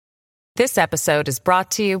This episode is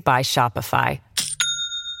brought to you by Shopify.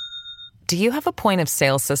 Do you have a point of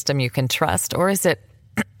sale system you can trust, or is it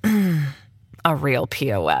a real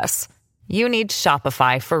POS? You need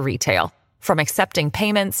Shopify for retail. From accepting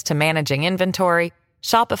payments to managing inventory,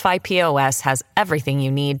 Shopify POS has everything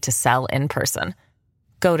you need to sell in person.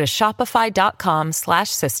 Go to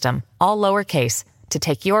shopify.com/system, all lowercase, to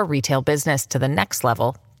take your retail business to the next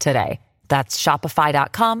level today. That's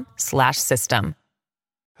shopify.com/system.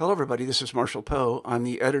 Hello, everybody. This is Marshall Poe. I'm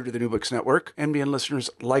the editor of the New Books Network. NBN listeners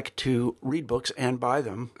like to read books and buy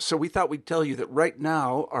them. So we thought we'd tell you that right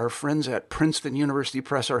now, our friends at Princeton University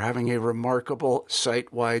Press are having a remarkable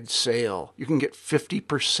site-wide sale. You can get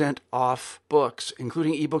 50% off books,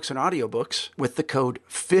 including ebooks and audiobooks, with the code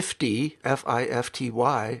 50,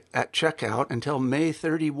 F-I-F-T-Y, at checkout until May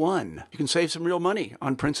 31. You can save some real money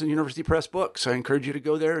on Princeton University Press books. I encourage you to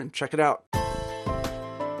go there and check it out.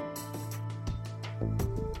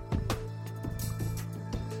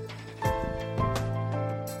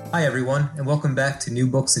 Hi, everyone, and welcome back to New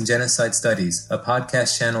Books in Genocide Studies, a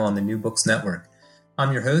podcast channel on the New Books Network.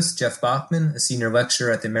 I'm your host, Jeff Bachman, a senior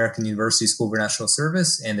lecturer at the American University School for National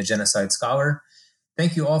Service and a genocide scholar.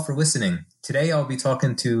 Thank you all for listening. Today, I'll be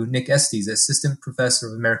talking to Nick Estes, Assistant Professor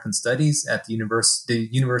of American Studies at the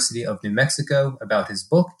University of New Mexico, about his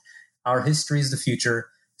book, Our History is the Future,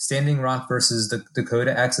 Standing Rock versus the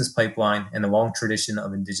Dakota Access Pipeline and the Long Tradition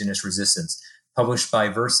of Indigenous Resistance, published by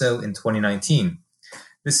Verso in 2019.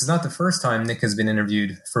 This is not the first time Nick has been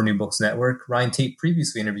interviewed for New Books Network. Ryan Tate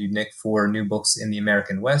previously interviewed Nick for New Books in the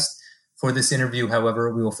American West. For this interview,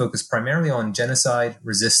 however, we will focus primarily on genocide,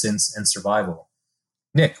 resistance, and survival.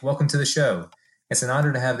 Nick, welcome to the show. It's an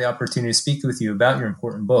honor to have the opportunity to speak with you about your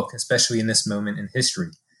important book, especially in this moment in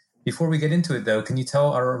history. Before we get into it, though, can you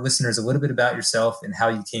tell our listeners a little bit about yourself and how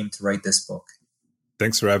you came to write this book?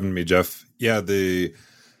 Thanks for having me, Jeff. Yeah, the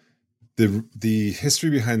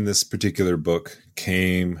history behind this particular book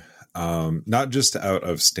came not just out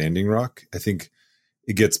of Standing Rock. I think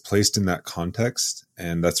it gets placed in that context,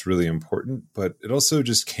 and that's really important. But it also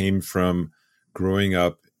just came from growing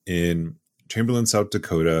up in Chamberlain, South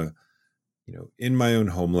Dakota, in my own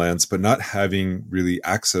homelands, but not having really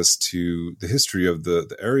access to the history of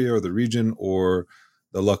the area or the region or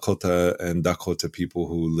the Lakota and Dakota people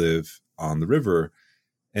who live on the river.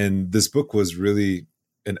 And this book was really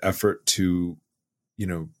an effort to,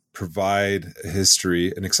 provide a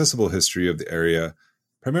history, an accessible history of the area,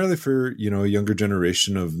 primarily for, a younger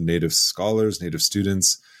generation of Native scholars, Native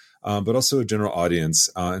students, but also a general audience,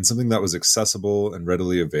 and something that was accessible and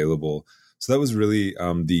readily available. So that was really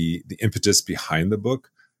the impetus behind the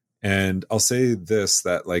book. And I'll say this,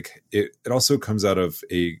 that it also comes out of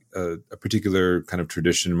a particular kind of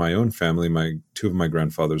tradition in my own family. Two of my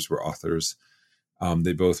grandfathers were authors.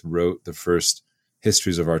 They both wrote the first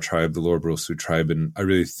histories of our tribe, the Lower Brule Sioux tribe, and I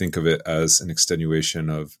really think of it as an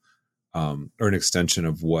extenuation of, or an extension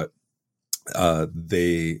of what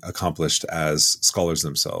they accomplished as scholars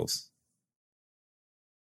themselves.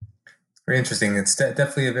 Very interesting. It's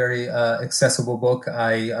definitely a very accessible book.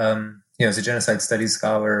 I, as a genocide studies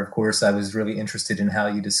scholar, of course, I was really interested in how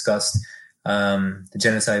you discussed the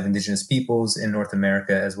genocide of indigenous peoples in North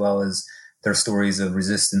America, as well as their stories of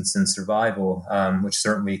resistance and survival, which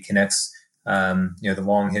certainly connects the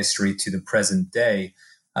long history to the present day.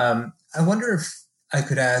 I wonder if I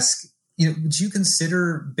could ask, would you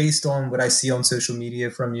consider, based on what I see on social media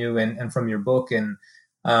from you and from your book and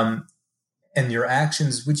your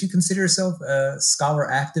actions, would you consider yourself a scholar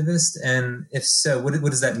activist? And if so, what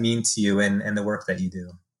does that mean to you and the work that you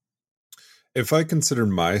do? If I consider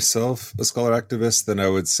myself a scholar activist, then I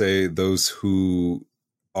would say those who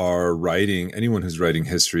are writing, anyone who's writing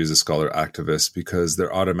history is a scholar activist, because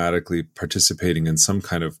they're automatically participating in some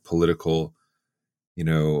kind of political,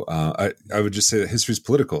 I would just say that history is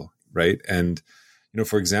political, right? And,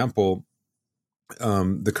 for example,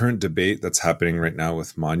 the current debate that's happening right now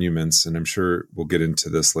with monuments, and I'm sure we'll get into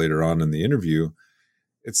this later on in the interview,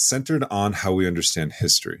 it's centered on how we understand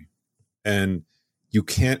history. And you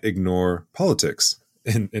can't ignore politics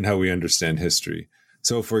in how we understand history.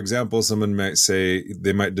 So, for example, someone might say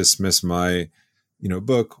they might dismiss my,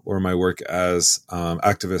 book or my work as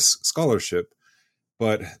activist scholarship,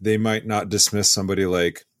 but they might not dismiss somebody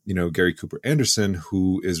like, Gary Cooper Anderson,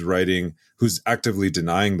 who's actively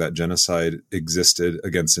denying that genocide existed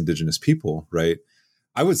against indigenous people, right?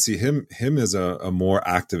 I would see him as a more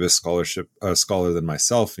activist scholar than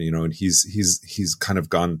myself, and he's kind of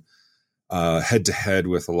gone head to head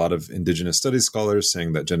with a lot of indigenous studies scholars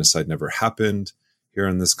saying that genocide never happened here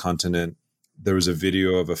on this continent. There was a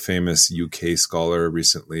video of a famous UK scholar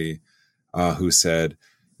recently who said,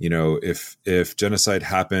 if genocide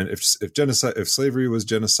happened, if slavery was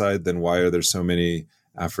genocide, then why are there so many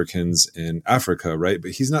Africans in Africa, right?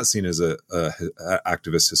 But he's not seen as a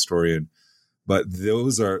activist historian. But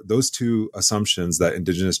those two assumptions, that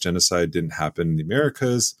indigenous genocide didn't happen in the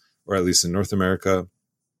Americas, or at least in North America,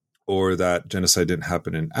 or that genocide didn't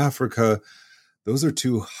happen in Africa, those are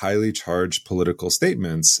two highly charged political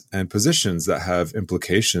statements and positions that have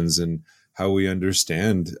implications in how we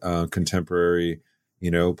understand contemporary,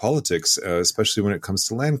 politics, especially when it comes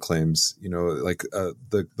to land claims.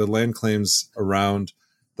 The land claims around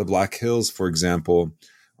the Black Hills, for example,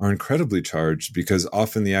 are incredibly charged, because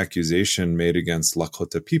often the accusation made against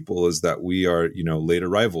Lakota people is that we are, late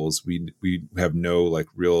arrivals. We have no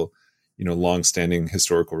real, long-standing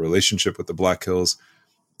historical relationship with the Black Hills.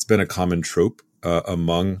 It's been a common trope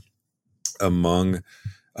among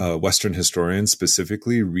Western historians,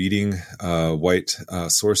 specifically reading white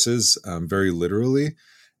sources very literally,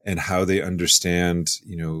 and how they understand,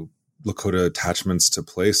 Lakota attachments to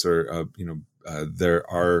place, or there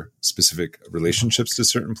are specific relationships to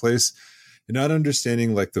certain place, and not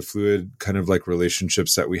understanding the fluid kind of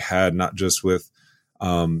relationships that we had, not just with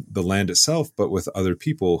the land itself, but with other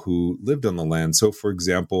people who lived on the land. So, for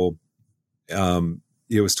example,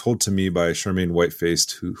 it was told to me by Charmaine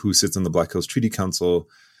Whitefaced, who sits on the Black Hills Treaty Council.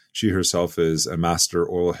 She herself is a master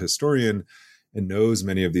oral historian and knows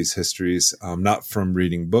many of these histories, not from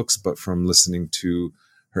reading books, but from listening to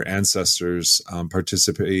her ancestors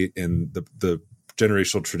participate in the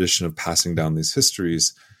generational tradition of passing down these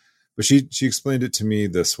histories. But she explained it to me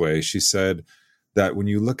this way. She said that when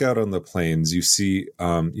you look out on the plains, you see,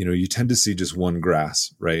 you tend to see just one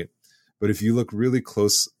grass, right? But if you look really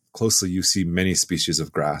closely, you see many species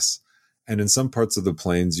of grass. And in some parts of the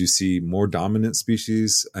plains, you see more dominant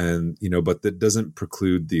species, and, but that doesn't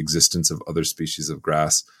preclude the existence of other species of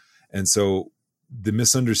grass. And so the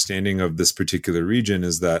misunderstanding of this particular region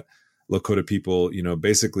is that Lakota people,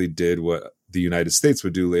 basically did what the United States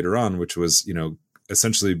would do later on, which was,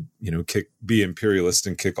 essentially, be imperialist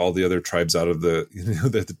and kick all the other tribes out of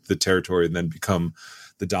the territory, and then become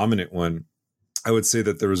the dominant one. I would say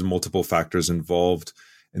that there was multiple factors involved,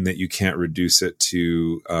 and that you can't reduce it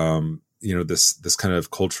to, this kind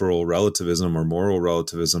of cultural relativism or moral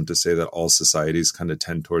relativism to say that all societies kind of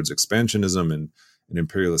tend towards expansionism and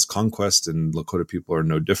imperialist conquest, and Lakota people are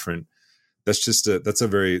no different. That's just to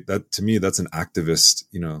me, that's an activist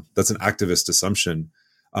assumption.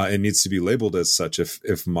 It needs to be labeled as such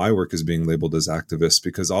if my work is being labeled as activist,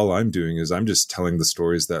 because all I'm doing is I'm just telling the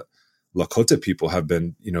stories that Lakota people have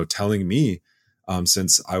been, telling me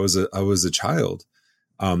since I was a child.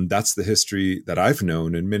 That's the history that I've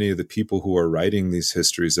known. And many of the people who are writing these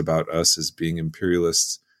histories about us as being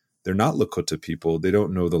imperialists, they're not Lakota people. They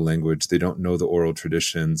don't know the language. They don't know the oral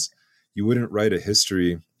traditions. You wouldn't write a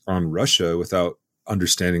history on Russia without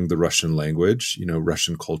understanding the Russian language,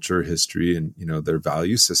 Russian culture, history, and, their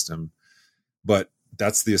value system. But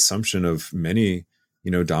that's the assumption of many,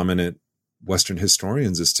 dominant Western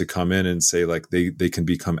historians, is to come in and say they can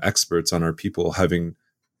become experts on our people, having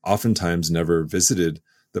oftentimes never visited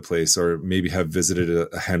the place, or maybe have visited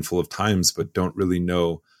a handful of times, but don't really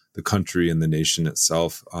know the country and the nation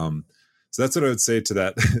itself. So that's what I would say to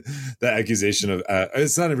that that accusation of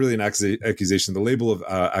it's not really an accusation. The label of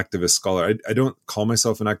activist scholar. I don't call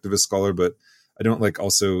myself an activist scholar, but I don't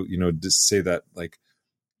also just say that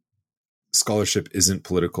scholarship isn't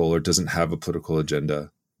political or doesn't have a political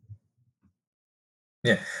agenda.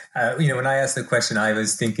 Yeah. When I asked the question, I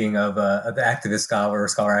was thinking of the activist scholar or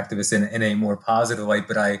scholar activist in a more positive light,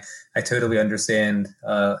 but I totally understand,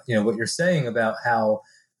 what you're saying about how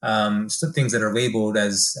some things that are labeled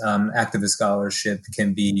as activist scholarship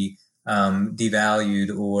can be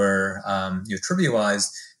devalued or trivialized.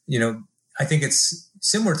 I think it's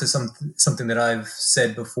similar to something that I've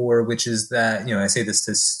said before, which is that, I say this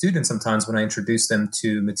to students sometimes when I introduce them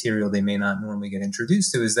to material they may not normally get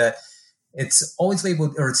introduced to, is that it's always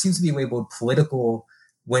labeled, or it seems to be labeled political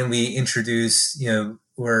when we introduce,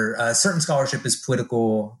 or certain scholarship is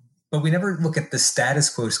political, but we never look at the status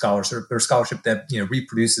quo scholarship or scholarship that,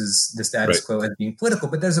 reproduces the status quo as being political.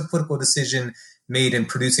 But there's a political decision made in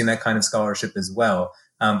producing that kind of scholarship as well.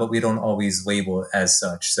 But we don't always label it as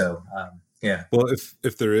such. So, yeah. Well,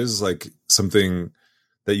 if there is something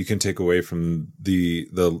that you can take away from the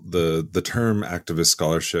term activist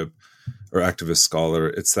scholarship or activist scholar,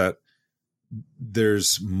 it's that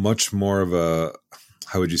there's much more of a,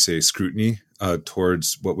 how would you say, scrutiny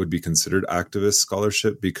towards what would be considered activist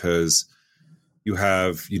scholarship, because you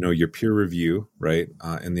have, your peer review, right,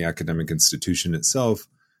 in the academic institution itself,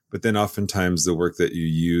 But then oftentimes the work that you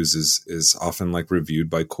use is often like reviewed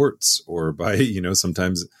by courts or by,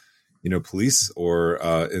 sometimes, police, or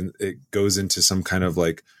and it goes into some kind of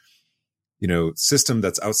like, system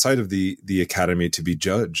that's outside of the academy to be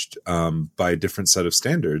judged by a different set of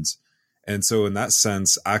standards. And so in that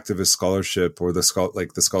sense, activist scholarship, or the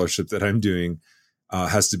scholarship that I'm doing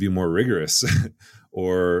has to be more rigorous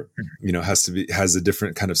or, has a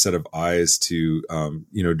different kind of set of eyes to,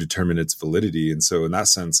 determine its validity. And so in that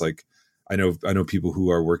sense, like, I know people who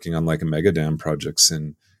are working on like a mega dam projects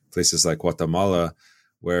in places like Guatemala,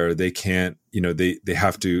 where they can't,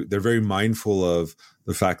 they're very mindful of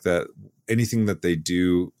the fact that anything that they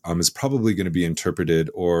do is probably going to be interpreted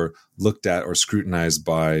or looked at or scrutinized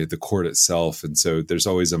by the court itself. And so there's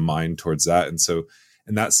always a mind towards that. And so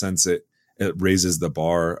in that sense, it raises the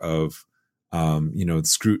bar of,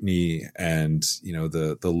 scrutiny and,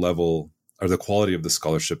 the level or the quality of the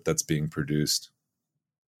scholarship that's being produced.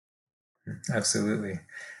 Absolutely.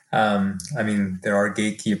 There are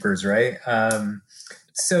gatekeepers, right?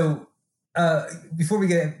 So before we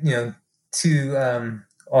get, too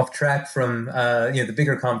off track from, the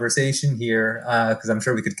bigger conversation here, because I'm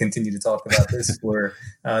sure we could continue to talk about this for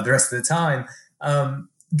the rest of the time.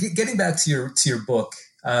 Getting back to your book,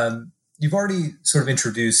 you've already sort of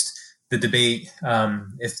introduced the debate,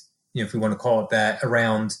 if we want to call it that,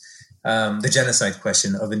 around the genocide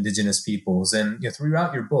question of indigenous peoples. And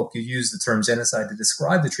throughout your book, you use the term genocide to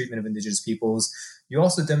describe the treatment of indigenous peoples. You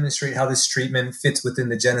also demonstrate how this treatment fits within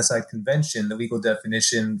the Genocide Convention, the legal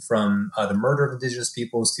definition from the murder of indigenous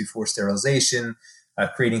peoples to forced sterilization,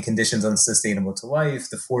 creating conditions unsustainable to life,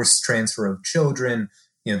 the forced transfer of children,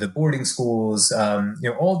 the boarding schools,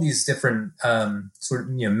 all these different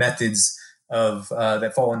methods of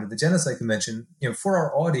that fall under the Genocide Convention. For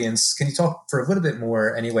our audience, can you talk for a little bit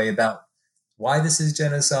more anyway about why this is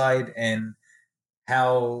genocide and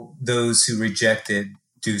how those who reject it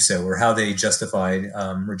do so, or how they justified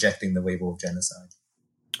rejecting the label of genocide?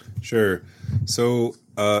 Sure. So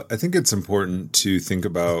I think it's important to think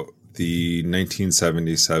about the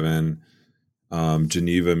 1977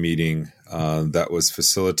 Geneva meeting that was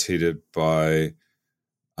facilitated by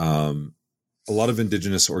a lot of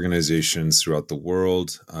indigenous organizations throughout the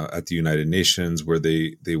world at the United Nations, where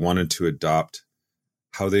they wanted to adopt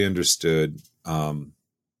how they understood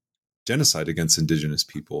genocide against indigenous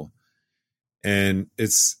people. And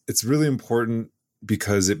it's really important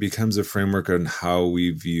because it becomes a framework on how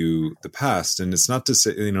we view the past. And it's not to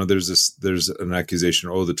say, there's an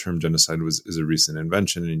accusation, the term genocide is a recent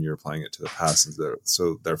invention and you're applying it to the past, and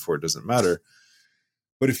so therefore it doesn't matter.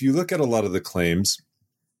 But if you look at a lot of the claims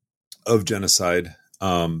of genocide,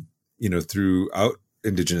 throughout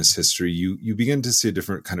indigenous history, you begin to see a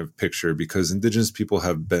different kind of picture, because indigenous people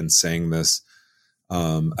have been saying this,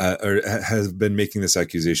 or have been making this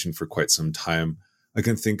accusation for quite some time. I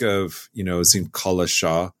can think of, Zinkala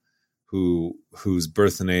Shah, whose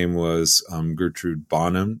birth name was Gertrude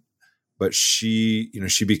Bonham, but she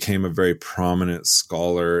became a very prominent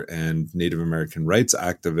scholar and Native American rights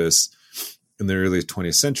activist in the early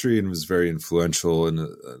 20th century, and was very influential in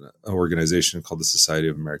an organization called the Society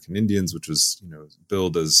of American Indians, which was,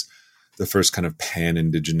 billed as the first kind of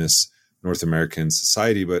pan-indigenous North American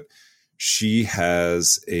society. But she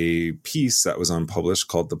has a piece that was unpublished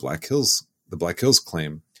called the Black Hills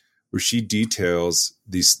Claim, where she details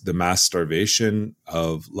the mass starvation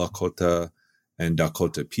of Lakota and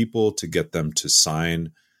Dakota people to get them to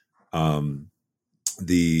sign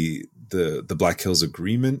the Black Hills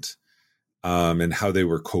Agreement, and how they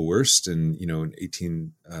were coerced in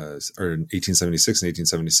 1876 and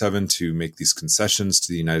 1877 to make these concessions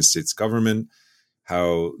to the United States government,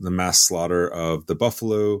 how the mass slaughter of the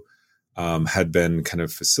buffalo had been kind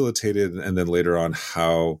of facilitated, and then later on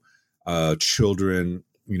how children,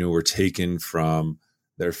 were taken from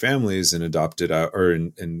their families and adopted out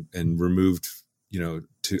and removed,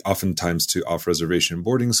 to oftentimes to off-reservation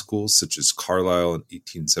boarding schools such as Carlisle in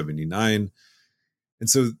 1879. And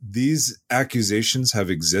so these accusations have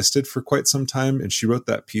existed for quite some time. And she wrote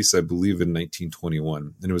that piece, I believe, in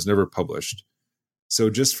 1921, and it was never published. So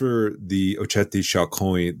just for the Oceti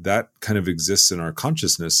Sakowin, that kind of exists in our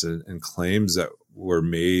consciousness, and claims that were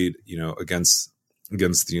made, against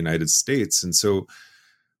the United States. And so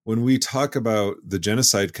when we talk about the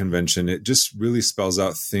Genocide Convention, it just really spells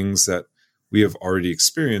out things that we have already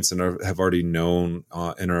experienced and have already known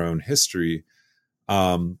in our own history.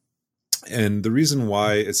 And the reason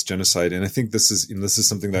why it's genocide, and I think this is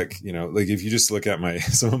something that, like if you just look at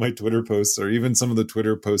some of my Twitter posts, or even some of the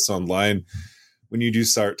Twitter posts online, when you do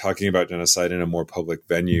start talking about genocide in a more public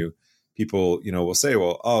venue, people, will say,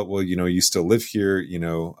 well, you still live here,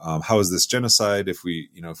 how is this genocide if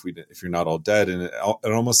you're not all dead? And it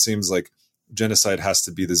almost seems like genocide has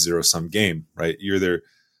to be the zero-sum game, right? You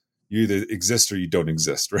either exist or you don't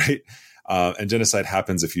exist, right? And genocide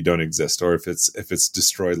happens if you don't exist, or if it's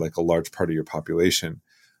destroyed like a large part of your population.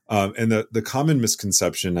 And the common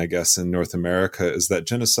misconception, I guess, in North America is that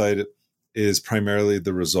genocide is primarily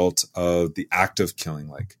the result of the act of killing,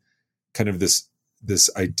 like kind of this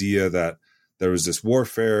idea that there was this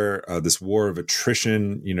warfare, this war of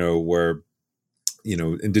attrition, where,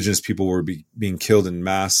 indigenous people were being killed in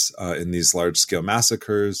mass in these large-scale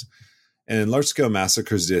massacres. And large-scale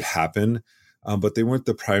massacres did happen, but they weren't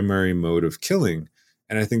the primary mode of killing.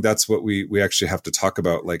 And I think that's what we actually have to talk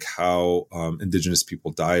about, like how indigenous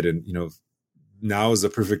people died. And, now is the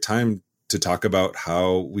perfect time to talk about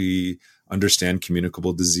how we understand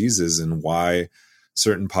communicable diseases and why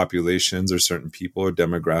certain populations or certain people or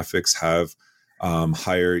demographics have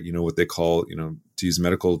higher, what they call, to use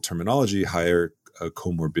medical terminology, higher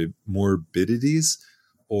comorbidities,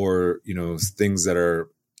 or, things that are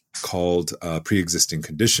called pre-existing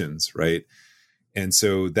conditions, right? And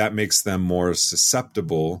so that makes them more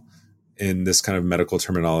susceptible in this kind of medical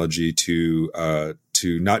terminology to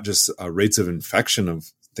not just rates of infection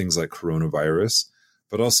of things like coronavirus,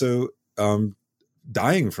 but also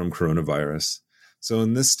dying from coronavirus. So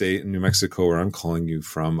in this state, in New Mexico, where I'm calling you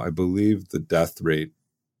from, I believe the death rate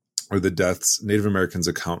or the deaths, Native Americans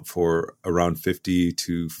account for around 50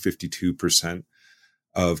 to 52%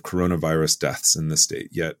 of coronavirus deaths in the state,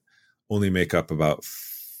 yet only make up about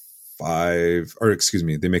they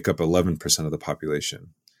make up 11% of the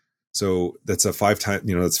population. So that's that's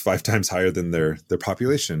 5 times higher than their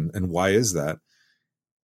population. And why is that?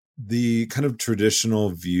 The kind of traditional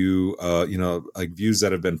view, like views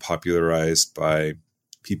that have been popularized by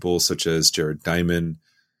people such as Jared Diamond,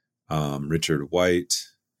 Richard White,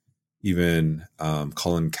 even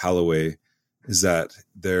Colin Calloway, is that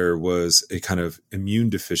there was a kind of immune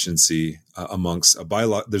deficiency amongst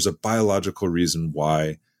there's a biological reason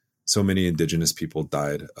why so many indigenous people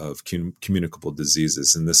died of communicable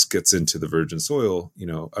diseases. And this gets into the virgin soil,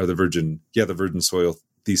 or the virgin soil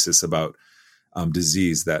thesis about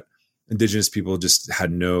disease, that indigenous people just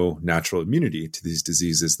had no natural immunity to these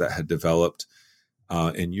diseases that had developed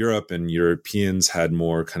in Europe, and Europeans had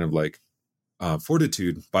more kind of like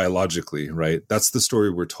fortitude biologically, right? That's the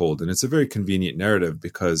story we're told. And it's a very convenient narrative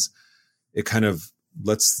because it kind of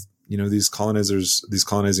lets, these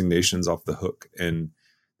colonizing nations off the hook. And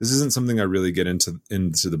this isn't something I really get into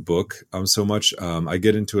the book so much. I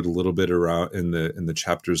get into it a little bit around in the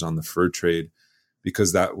chapters on the fur trade,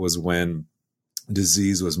 because that was when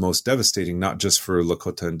disease was most devastating, not just for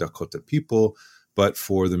Lakota and Dakota people, but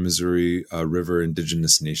for the Missouri River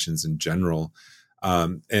indigenous nations in general.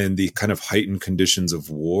 And the kind of heightened conditions of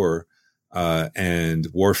war and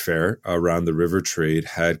warfare around the river trade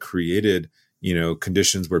had created,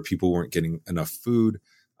 conditions where people weren't getting enough food,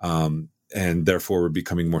 and therefore were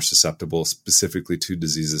becoming more susceptible specifically to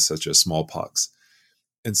diseases such as smallpox.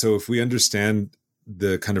 And so if we understand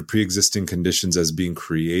the kind of pre-existing conditions as being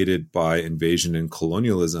created by invasion and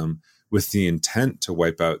colonialism with the intent to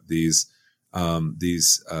wipe out these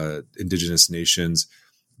indigenous nations,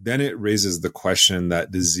 then it raises the question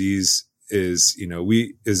that disease is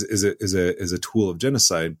a tool of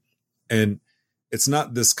genocide. And it's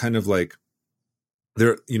not this kind of like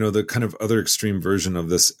the kind of other extreme version of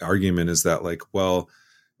this argument is that like, well,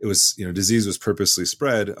 it was, disease was purposely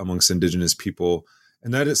spread amongst indigenous people.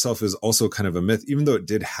 And that itself is also kind of a myth, even though it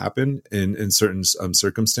did happen in certain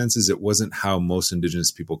circumstances. It wasn't how most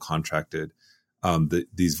indigenous people contracted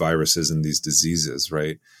these viruses and these diseases,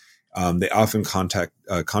 right? They often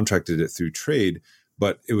contracted it through trade,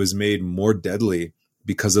 but it was made more deadly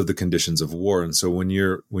because of the conditions of war. And so when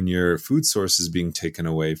your food source is being taken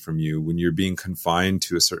away from you, when you're being confined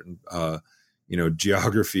to a certain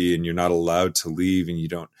geography, and you're not allowed to leave, and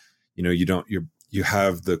you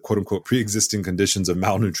have the quote unquote pre-existing conditions of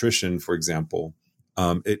malnutrition, for example,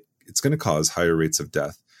 it's going to cause higher rates of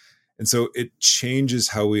death. And so it changes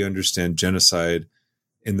how we understand genocide,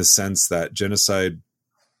 in the sense that genocide,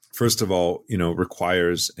 first of all,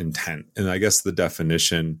 requires intent. And I guess the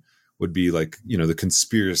definition would be like, the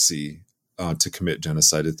conspiracy to commit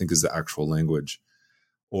genocide, I think is the actual language,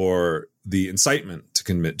 or the incitement to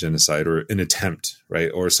commit genocide, or an attempt, right?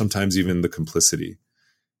 Or sometimes even the complicity.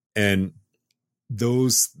 And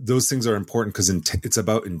those things are important because it's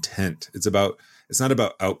about intent. It's not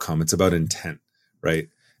about outcome. It's about intent, right?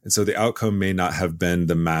 And so the outcome may not have been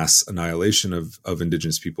the mass annihilation of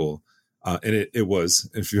indigenous people, And it was,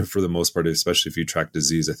 if you, for the most part, especially if you track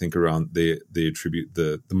disease, I think around they attribute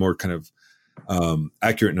the more kind of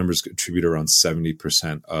accurate numbers attribute around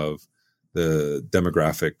 70% of the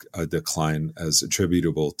demographic decline as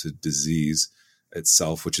attributable to disease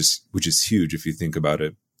itself, which is huge if you think about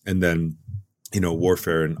it. And then,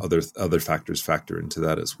 warfare and other factors factor into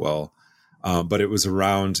that as well. But it was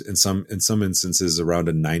around, in some instances, around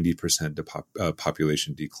a 90%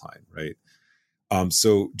 population decline, right?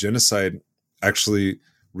 So genocide actually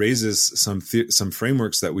raises some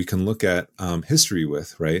frameworks that we can look at history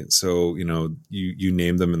with, right? So you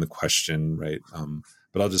name them in the question, right?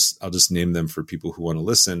 But I'll just name them for people who want to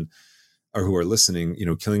listen or who are listening.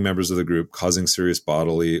 Killing members of the group, causing serious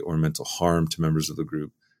bodily or mental harm to members of the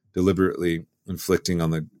group, deliberately inflicting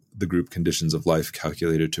on the group conditions of life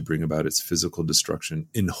calculated to bring about its physical destruction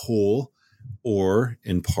in whole or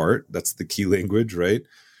in part. That's the key language, right?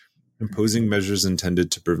 Imposing measures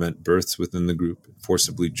intended to prevent births within the group,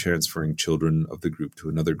 forcibly transferring children of the group to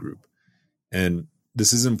another group. And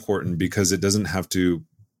this is important because it doesn't have to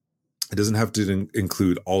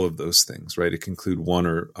include all of those things, right? It can include one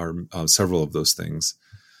or several of those things.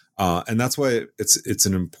 And that's why it's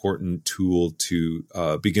an important tool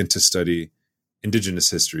to begin to study Indigenous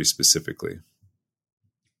history specifically.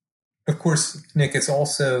 Of course, Nick, it's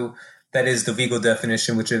also, that is the legal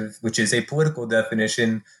definition, which is a political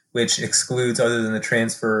definition, which excludes, other than the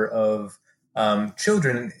transfer of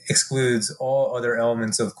children, excludes all other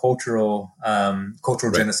elements of cultural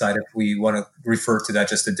right. Genocide, if we want to refer to that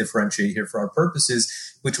just to differentiate here for our purposes,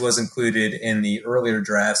 which was included in the earlier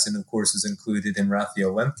drafts and, of course, was included in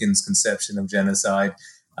Raphael Lemkin's conception of genocide.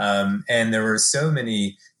 And there were so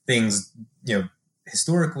many things,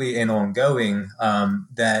 historically and ongoing,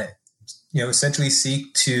 that, essentially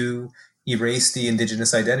seek to erase the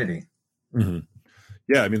Indigenous identity. Mm-hmm.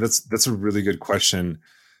 Yeah, I mean, that's a really good question.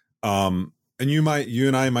 And you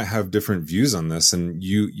and I might have different views on this, and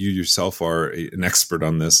you yourself are an expert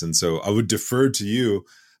on this. And so I would defer to you,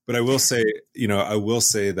 but I will say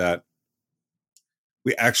that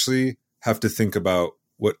we actually have to think about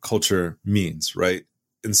what culture means, right?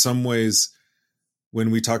 In some ways, when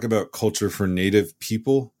we talk about culture for Native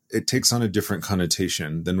people, it takes on a different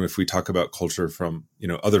connotation than if we talk about culture from,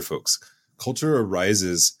 other folks. Culture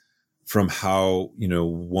arises from how,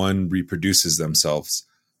 one reproduces themselves,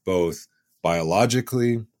 both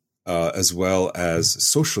biologically as well as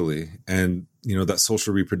socially. And, that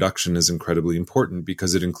social reproduction is incredibly important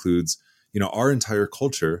because it includes, our entire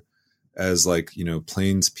culture as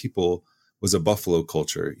Plains people was a buffalo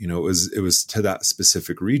culture. It was to that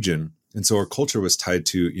specific region. And so our culture was tied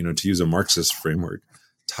to, to use a Marxist framework,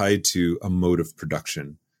 tied to a mode of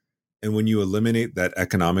production. And when you eliminate that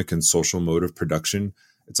economic and social mode of production,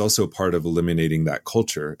 it's also part of eliminating that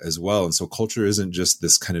culture as well. And so culture isn't just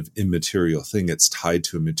this kind of immaterial thing. It's tied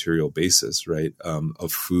to a material basis, right?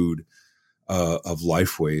 Of food, of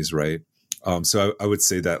life ways, right? So I would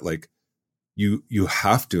say that you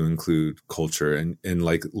have to include culture and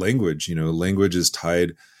language. Language is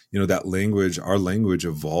tied. Our language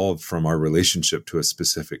evolved from our relationship to a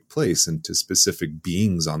specific place and to specific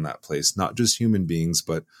beings on that place, not just human beings,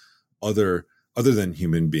 but other than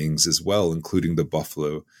human beings as well, including the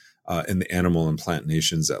buffalo and the animal and plant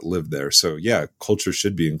nations that live there. So yeah, culture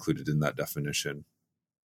should be included in that definition.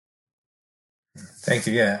 Thank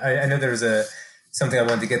you. Yeah, I know there's something I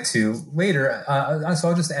wanted to get to later. So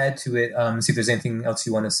I'll just add to it, see if there's anything else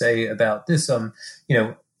you want to say about this.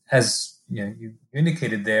 As you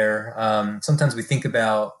indicated there, sometimes we think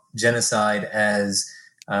about genocide as,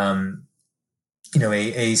 a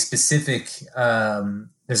specific,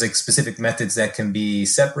 there's specific methods that can be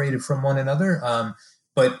separated from one another.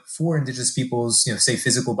 But for Indigenous peoples, say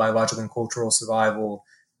physical, biological, and cultural survival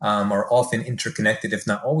are often interconnected, if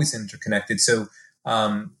not always interconnected. So,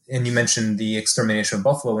 and you mentioned the extermination of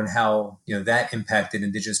buffalo and how, that impacted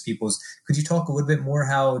Indigenous peoples. Could you talk a little bit more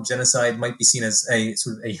how genocide might be seen as a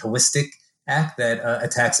sort of a holistic act that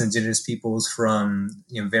attacks Indigenous peoples from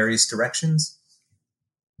various directions?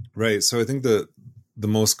 Right. So I think the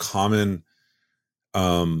most common,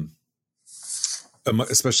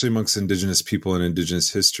 especially amongst Indigenous people and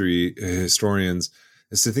Indigenous history historians,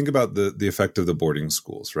 is to think about the effect of the boarding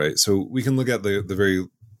schools. Right. So we can look at the very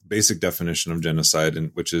basic definition of genocide,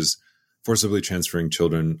 which is forcibly transferring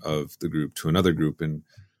children of the group to another group, and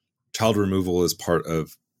child removal is part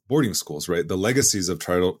of boarding schools, right? The legacies of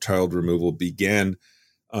child removal began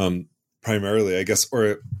primarily, I guess,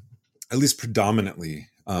 or at least predominantly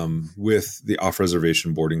with the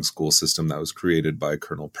off-reservation boarding school system that was created by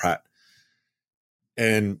Colonel Pratt.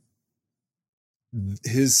 And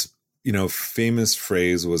his, famous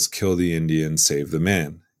phrase was "kill the Indian, save the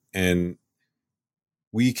man." And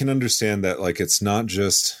we can understand that, like, it's not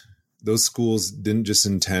just, those schools didn't just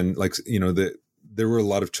intend, like, there were a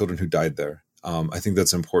lot of children who died there. I think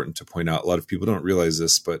that's important to point out. A lot of people don't realize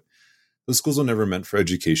this, but those schools were never meant for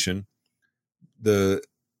education.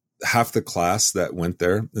 Half the class that went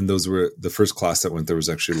there, and those were the first class that went there, was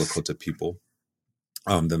actually Lakota people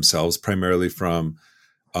themselves, primarily from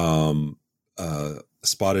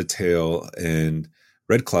Spotted Tail and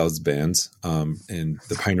Red Cloud's bands in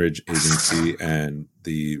the Pine Ridge Agency and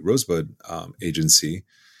the Rosebud Agency.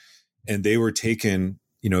 And they were taken,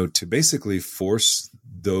 to basically force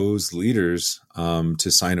those leaders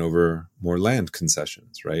to sign over more land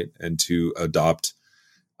concessions, right? And to adopt,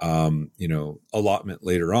 allotment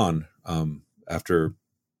later on after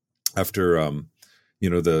the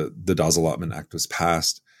Dawes Allotment Act was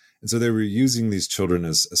passed. And so they were using these children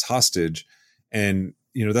as hostage. And,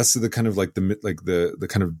 that's the kind of the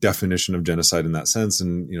kind of definition of genocide in that sense.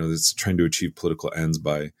 And, it's trying to achieve political ends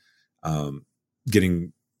by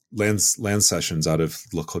getting land cessions out of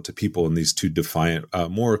Lakota people and these two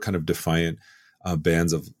more defiant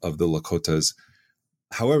bands of the Lakotas.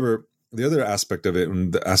 However, the other aspect of it,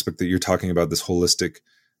 and the aspect that you're talking about, this holistic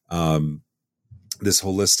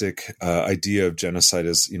idea of genocide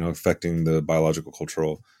is, affecting the biological,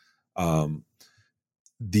 cultural,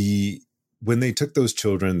 when they took those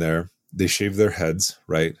children there, they shaved their heads,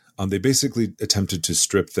 right? They basically attempted to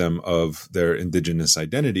strip them of their indigenous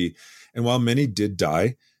identity. And while many did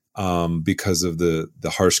die because of the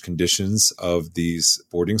harsh conditions of these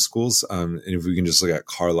boarding schools, and if we can just look at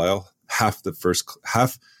Carlisle, half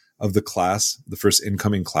of the class, the first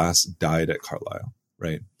incoming class, died at Carlisle,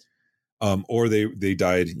 right? Or they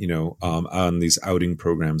died, on these outing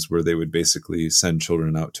programs where they would basically send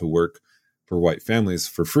children out to work for white families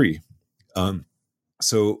for free.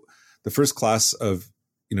 So the first class of,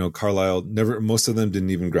 Carlisle, most of them didn't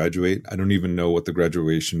even graduate. I don't even know what the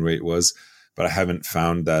graduation rate was, but I haven't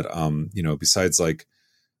found that, besides like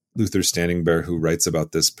Luther Standing Bear, who writes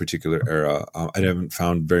about this particular era, I haven't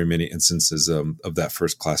found very many instances of that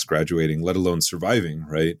first class graduating, let alone surviving,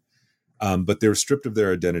 right? But they were stripped of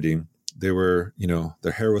their identity. They were,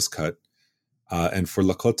 their hair was cut. And for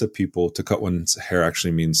Lakota people, to cut one's hair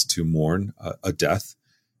actually means to mourn a death.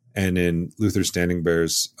 And in Luther Standing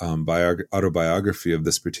Bear's autobiography of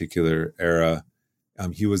this particular era,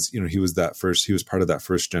 he was part of that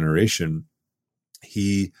first generation.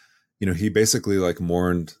 He basically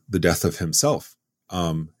mourned the death of himself,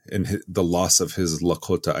 and the loss of his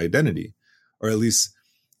Lakota identity, or at least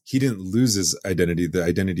he didn't lose his identity. The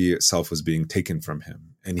identity itself was being taken from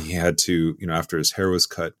him. And he had to, after his hair was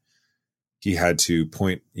cut, he had to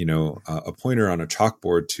point, a pointer on a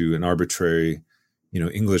chalkboard to an arbitrary,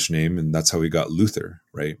 English name. And that's how he got Luther.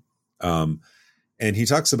 Right. And he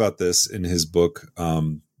talks about this in his book,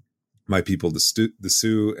 My People, the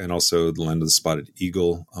Sioux, and also The Land of the Spotted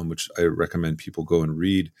Eagle, which I recommend people go and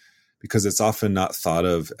read, because it's often not thought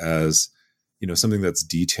of as, something that's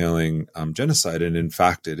detailing genocide. And in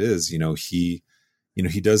fact, it is. He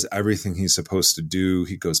does everything he's supposed to do.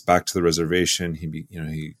 He goes back to the reservation.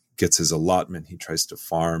 He gets his allotment. He tries to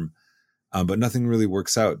farm, but nothing really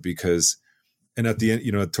works out because, and at the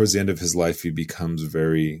end, towards the end of his life, he becomes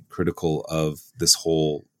very critical of this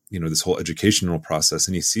whole educational process.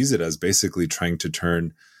 And he sees it as basically trying to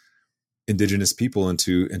turn indigenous people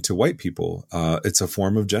into white people. It's a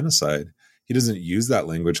form of genocide. He doesn't use that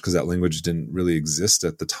language because that language didn't really exist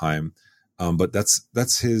at the time. But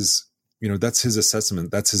that's his, that's his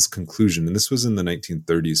assessment. That's his conclusion. And this was in the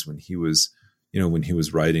 1930s when he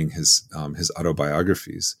was writing his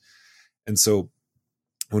autobiographies. And so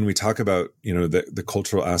when we talk about, the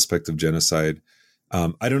cultural aspect of genocide,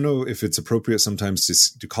 I don't know if it's appropriate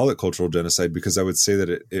sometimes to call it cultural genocide, because I would say that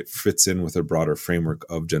it fits in with a broader framework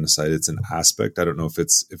of genocide. It's an aspect. I don't know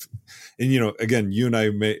again, you and I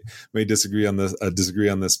may disagree on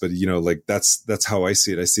this, but that's how I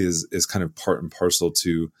see it. I see it as kind of part and parcel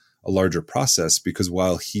to a larger process, because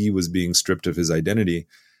while he was being stripped of his identity,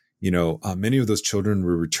 many of those children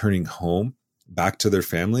were returning home back to their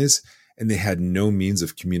families, and they had no means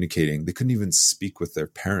of communicating. They couldn't even speak with their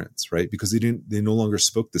parents, right? Because they no longer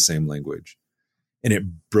spoke the same language. And it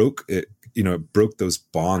broke those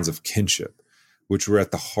bonds of kinship, which were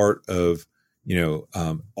at the heart of,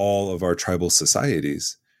 all of our tribal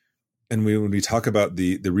societies. And when we talk about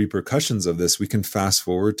the repercussions of this, we can fast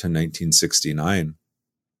forward to 1969,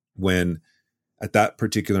 when at that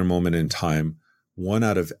particular moment in time, 1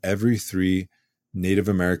 out of every 3 Native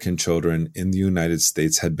American children in the United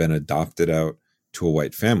States had been adopted out to a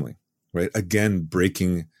white family, right? Again,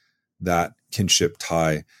 breaking that kinship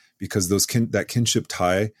tie, because that kinship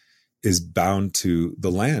tie is bound to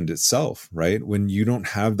the land itself, right? When you don't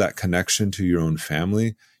have that connection to your own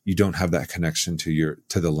family, you don't have that connection to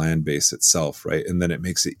the land base itself, right? And then it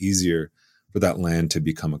makes it easier for that land to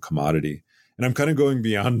become a commodity. And I'm kind of going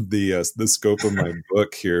beyond the scope of my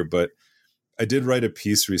book here, but I did write a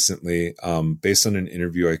piece recently based on an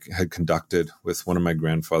interview I had conducted with one of my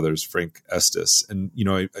grandfathers, Frank Estes. And,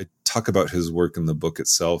 I talk about his work in the book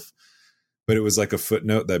itself, but it was like a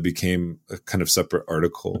footnote that became a kind of separate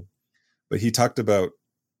article. But he talked about,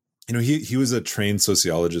 he was a trained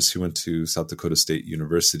sociologist. He went to South Dakota State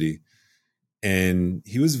University, and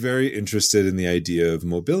he was very interested in the idea of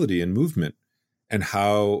mobility and movement and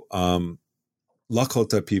how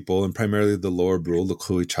Lakota people, and primarily the Lower Brule, the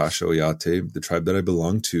Kulichasha Oyate, the tribe that I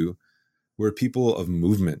belong to, were people of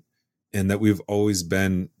movement, and that we've always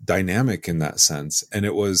been dynamic in that sense. And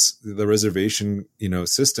it was the reservation,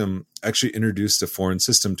 system actually introduced a foreign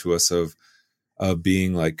system to us of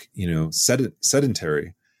being like,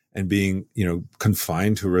 sedentary and being,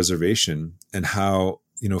 confined to a reservation, and how,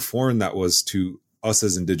 foreign that was to us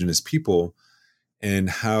as Indigenous people, and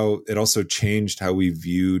how it also changed how we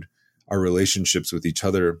viewed our relationships with each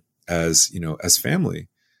other as family.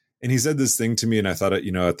 And he said this thing to me, and I thought,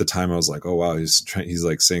 at the time I was like, oh wow, he's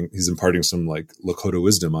like saying, he's imparting some like Lakota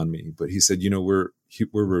wisdom on me. But he said,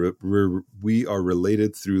 we are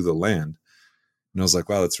related through the land. And I was like,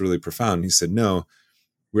 wow, that's really profound. And he said, no,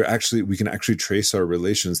 we can actually trace our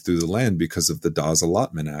relations through the land because of the Dawes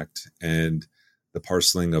Allotment Act and the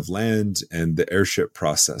parceling of land and the heirship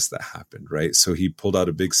process that happened, right? So he pulled out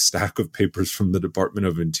a big stack of papers from the Department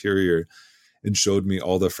of Interior and showed me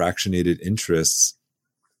all the fractionated interests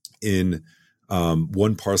in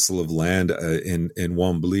one parcel of land in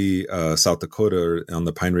Wombly, South Dakota, on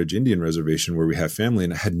the Pine Ridge Indian Reservation, where we have family.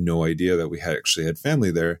 And I had no idea that we actually had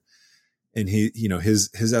family there. And he,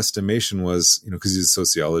 his estimation was, because he's a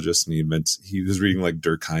sociologist, and he was reading like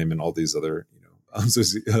Durkheim and all these other,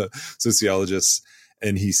 sociologists.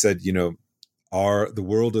 And he said, the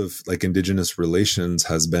world of like Indigenous relations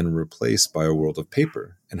has been replaced by a world of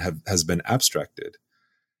paper and has been abstracted.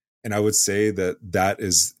 And I would say that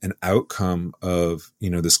is an outcome of,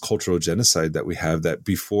 this cultural genocide that we have, that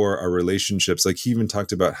before our relationships, like he even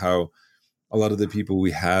talked about how a lot of the people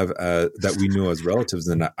we have that we know as relatives,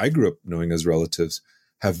 and that I grew up knowing as relatives,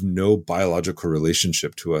 have no biological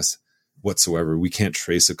relationship to us whatsoever. We can't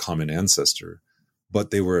trace a common ancestor,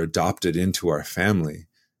 but they were adopted into our family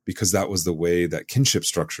because that was the way that kinship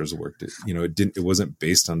structures worked. It wasn't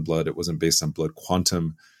based on blood. It wasn't based on blood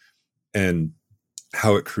quantum, and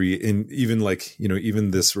how it and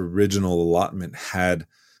even this original allotment had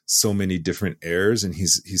so many different heirs. And he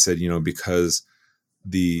said, because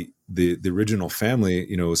the original family,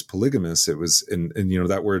 was polygamous. It was, and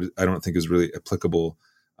that word I don't think is really applicable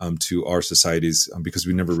to our societies because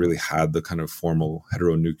we never really had the kind of formal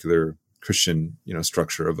heteronuclear Christian,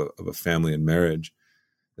 structure of a family and marriage,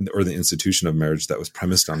 or the institution of marriage that was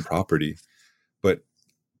premised on property. But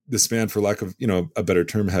this man, for lack of, a better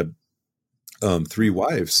term, had 3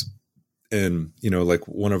 wives, and, like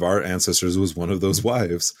one of our ancestors was one of those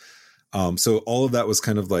wives. So all of that was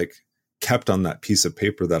kind of like kept on that piece of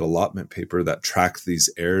paper, that allotment paper that tracked these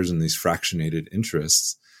heirs and these fractionated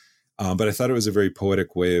interests. But I thought it was a very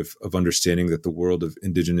poetic way of understanding that the world of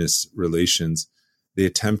Indigenous relations, they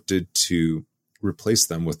attempted to replace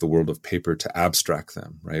them with the world of paper, to abstract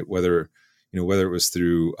them, right? Whether it was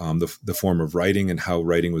through the form of writing and how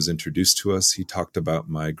writing was introduced to us. He talked about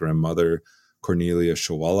my grandmother, Cornelia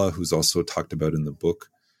Shawala, who's also talked about in the book,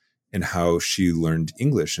 and how she learned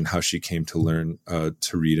English and how she came to learn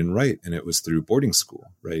to read and write. And it was through boarding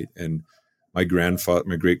school, right? And my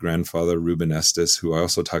great grandfather, Ruben Estes, who I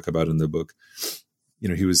also talk about in the book,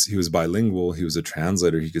 he was bilingual. He was a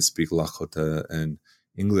translator. He could speak Lakota and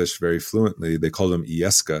English very fluently. They called him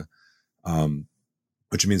Ieska,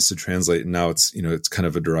 which means to translate. And now it's kind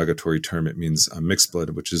of a derogatory term. It means mixed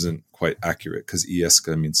blood, which isn't quite accurate because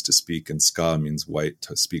Ieska means to speak and Ska means white,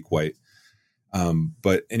 to speak white.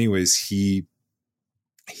 But anyways, he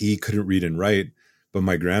couldn't read and write, but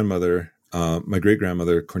my grandmother, my great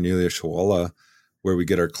grandmother, Cornelia Shawala, where we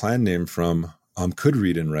get our clan name from, could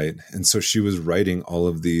read and write. And so she was writing all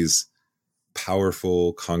of these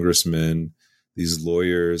powerful congressmen, these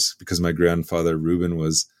lawyers, because my grandfather, Ruben,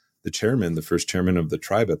 was the first chairman of the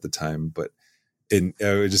tribe at the time. But I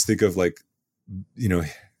would just think of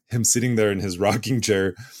him sitting there in his rocking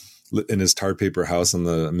chair in his tar paper house on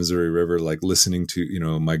the Missouri River, like listening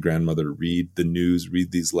to, my grandmother read the news,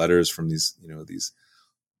 read these letters from these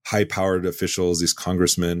high powered officials, these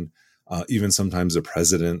congressmen, even sometimes the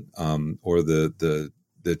president, or the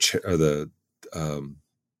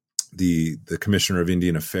the Commissioner of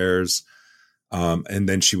Indian Affairs. And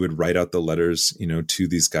then she would write out the letters, to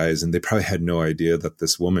these guys. And they probably had no idea that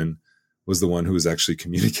this woman was the one who was actually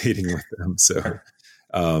communicating with them. So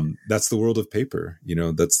that's the world of paper.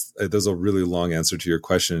 There's a really long answer to your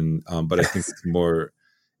question. But I think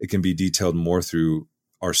it can be detailed more through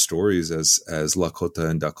our stories as Lakota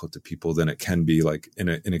and Dakota people than it can be like in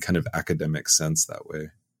a kind of academic sense that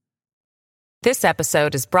way. This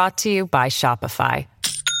episode is brought to you by Shopify.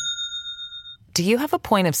 Do you have a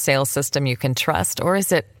point of sale system you can trust, or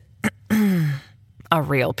is it a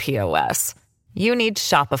real POS? You need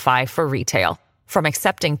Shopify for retail. From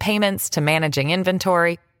accepting payments to managing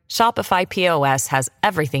inventory, Shopify POS has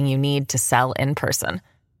everything you need to sell in person.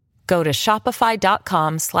 Go to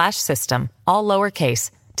shopify.com/system, all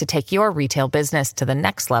lowercase, to take your retail business to the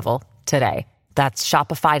next level today. That's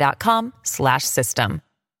shopify.com/system.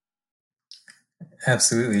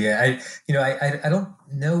 Absolutely. Yeah. I don't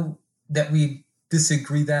know that we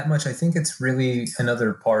disagree that much. I think it's really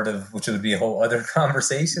another part of which would be a whole other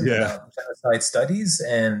conversation about genocide studies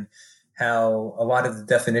and how a lot of the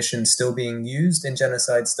definitions still being used in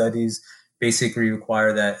genocide studies basically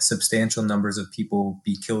require that substantial numbers of people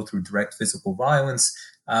be killed through direct physical violence.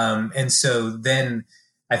 And so then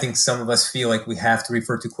I think some of us feel like we have to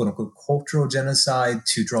refer to quote unquote cultural genocide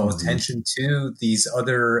to draw attention to these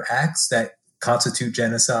other acts that constitute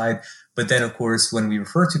genocide. But then, of course, when we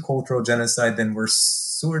refer to cultural genocide, then we're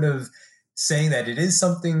sort of saying that it is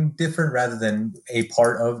something different rather than a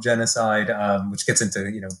part of genocide, which gets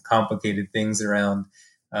into complicated things around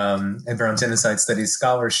genocide studies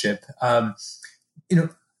scholarship. I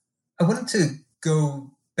wanted to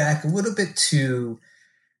go back a little bit to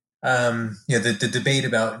the debate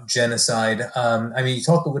about genocide. You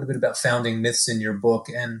talk a little bit about founding myths in your book,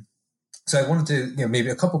 and so I wanted to, maybe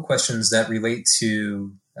a couple questions that relate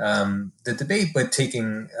to the debate, but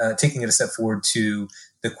taking it a step forward to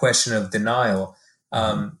the question of denial.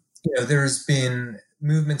 There's been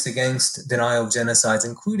movements against denial of genocides,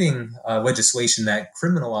 including legislation that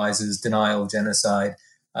criminalizes denial of genocide.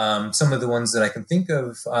 Some of the ones that I can think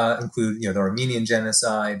of include, the Armenian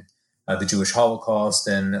genocide, the Jewish Holocaust,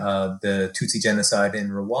 and the Tutsi genocide in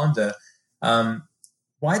Rwanda.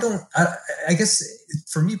 Why don't I guess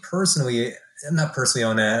for me personally, not personally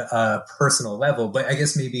on a personal level, but I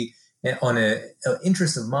guess maybe on an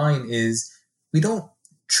interest of mine is we don't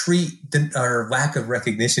treat our lack of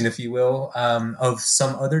recognition, if you will, of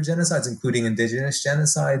some other genocides, including indigenous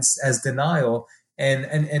genocides, as denial. And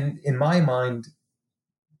in my mind,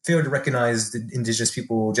 failure to recognize the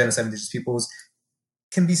genocide of indigenous peoples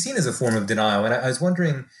can be seen as a form of denial. And I was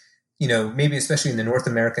wondering, maybe especially in the North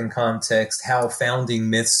American context, how founding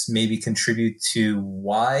myths maybe contribute to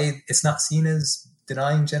why it's not seen as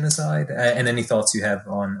denying genocide, and any thoughts you have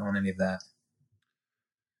on any of that.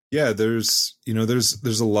 Yeah, there's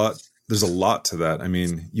a lot to that. I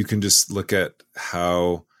mean, you can just look at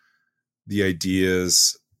how the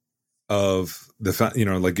ideas of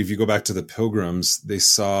like if you go back to the Pilgrims, they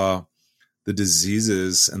saw the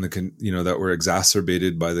diseases and that were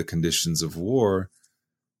exacerbated by the conditions of war,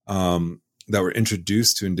 that were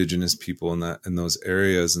introduced to indigenous people in those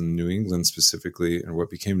areas in New England specifically, and what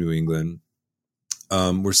became New England,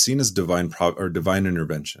 were seen as divine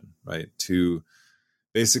intervention, right? To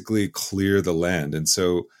basically clear the land. And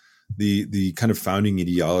so the kind of founding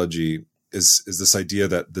ideology is this idea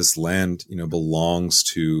that this land, belongs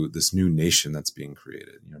to this new nation that's being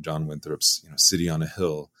created. John Winthrop's, city on a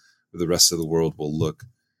hill, where the rest of the world will look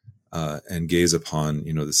and gaze upon,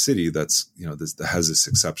 the city that's, that has this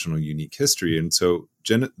exceptional, unique history. And so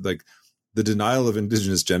the denial of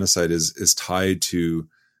indigenous genocide is tied to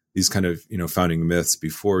these kind of, founding myths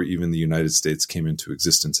before even the United States came into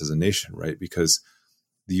existence as a nation, right? Because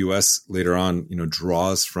the U.S. later on,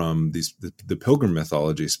 draws from the Pilgrim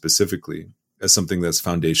mythology specifically as something that's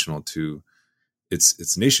foundational to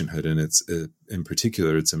its nationhood, and it's in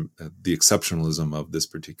particular it's the exceptionalism of this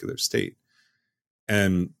particular state.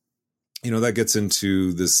 And that gets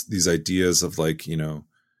into these ideas of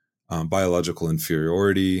biological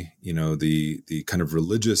inferiority, the kind of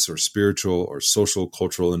religious or spiritual or social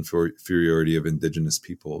cultural inferiority of indigenous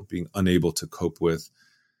people being unable to cope with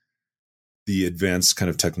the advanced kind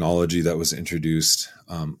of technology that was introduced.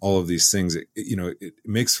 All of these things, it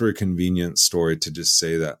makes for a convenient story to just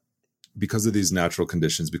say that because of these natural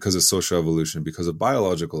conditions, because of social evolution, because of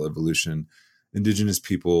biological evolution, indigenous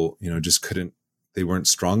people, they weren't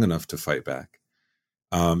strong enough to fight back.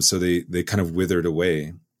 So they kind of withered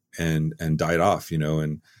away and died off,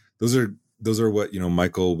 and those are what,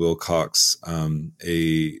 Michael Wilcox,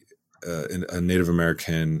 a Native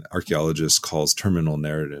American archaeologist, calls terminal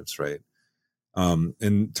narratives, right?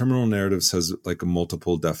 And terminal narratives has like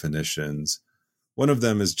multiple definitions. One of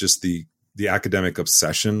them is just the academic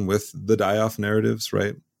obsession with the die-off narratives,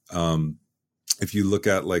 right? If you look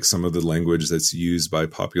at like some of the language that's used by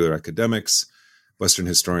popular academics, Western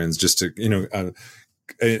historians, just to,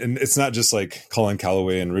 and it's not just like Colin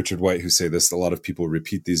Calloway and Richard White who say this. A lot of people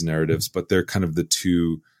repeat these narratives, but they're kind of the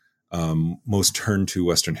two most turned to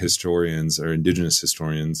Western historians or indigenous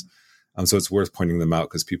historians. So it's worth pointing them out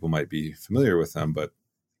because people might be familiar with them. But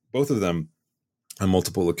both of them, on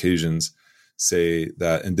multiple occasions, say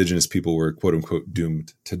that indigenous people were, quote unquote,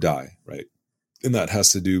 doomed to die, right? And that has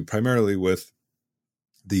to do primarily with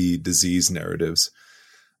the disease narratives.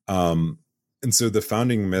 And so the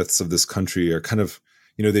founding myths of this country are kind of,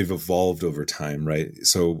 they've evolved over time, right?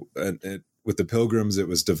 So with the Pilgrims, it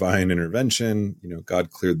was divine intervention.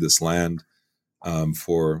 God cleared this land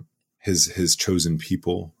for his chosen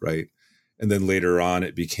people, right? And then later on,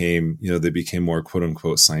 it became, they became more quote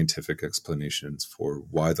unquote scientific explanations for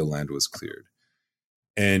why the land was cleared.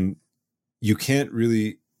 And you can't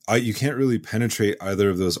really penetrate either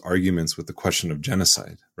of those arguments with the question of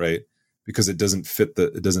genocide, right? Because it doesn't fit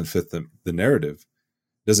the narrative.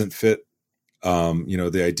 It doesn't fit,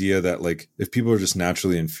 the idea that like if people are just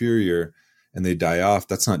naturally inferior and they die off,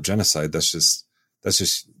 that's not genocide. That's just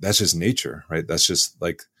nature, right? That's just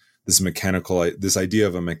like this idea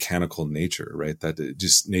of a mechanical nature, right? That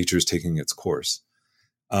just nature is taking its course.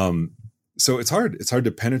 So it's hard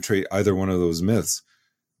to penetrate either one of those myths.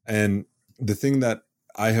 And the thing that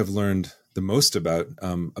I have learned the most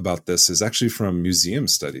about this is actually from museum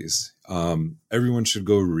studies. Everyone should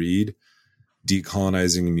go read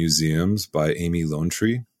Decolonizing Museums by Amy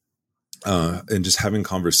Lonetree, and just having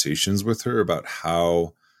conversations with her about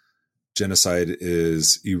how genocide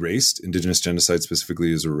is erased, indigenous genocide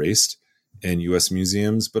specifically is erased in U.S.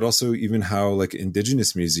 museums, but also even how like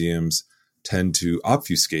indigenous museums tend to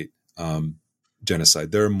obfuscate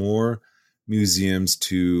genocide. There are more museums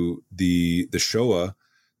to the Shoah,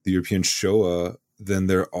 the European Shoah, than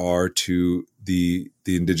there are to the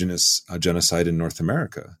indigenous genocide in North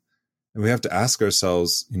America. And we have to ask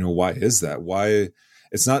ourselves, why is that? Why?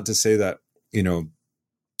 It's not to say that,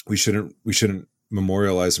 we shouldn't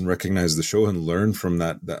memorialize and recognize the Shoah and learn from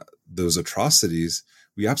those atrocities.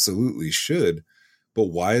 We absolutely should. But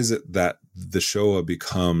why is it that the Shoah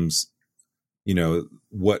becomes,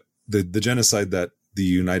 what the genocide that the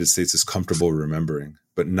United States is comfortable remembering,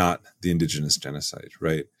 but not the indigenous genocide,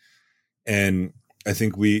 right? And I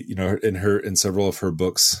think in several of her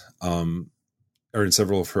books, or in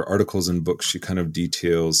several of her articles and books, she kind of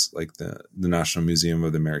details like the National Museum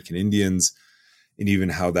of the American Indians, and even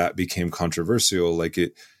how that became controversial. Like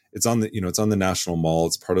it's on the National Mall.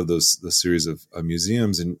 It's part of the series of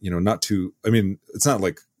museums, and it's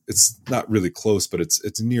not really close, but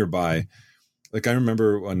it's nearby. Like I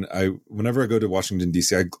remember whenever I go to Washington,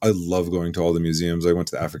 D.C., I love going to all the museums. I went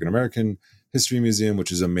to the African American History Museum,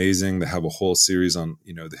 which is amazing. They have a whole series on,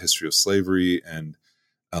 the history of slavery and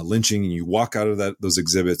lynching. And you walk out of those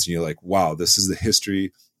exhibits and you're like, wow, this is the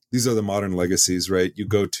history. These are the modern legacies, right? You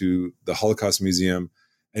go to the Holocaust Museum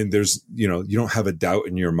and there's, you don't have a doubt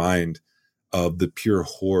in your mind of the pure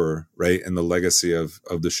horror, right? And the legacy of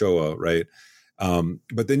the Shoah, right?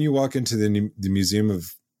 But then you walk into the Museum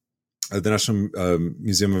of the National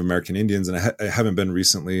Museum of American Indians, and I haven't been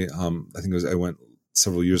recently. I think I went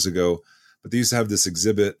several years ago, but they used to have this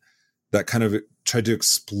exhibit that kind of tried to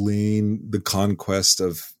explain the conquest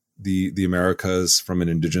of the Americas from an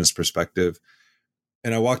indigenous perspective.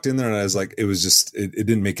 And I walked in there and I was like, it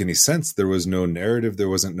didn't make any sense. There was no narrative. There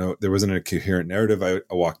wasn't a coherent narrative. I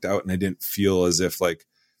walked out and I didn't feel as if like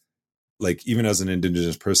even as an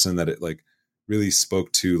indigenous person that it like really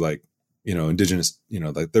spoke to like, indigenous,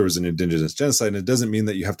 like there was an indigenous genocide. And it doesn't mean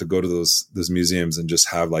that you have to go to those museums and just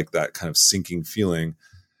have like that kind of sinking feeling,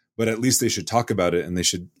 but at least they should talk about it and they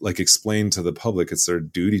should like explain to the public. It's their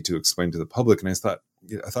duty to explain to the public. And I thought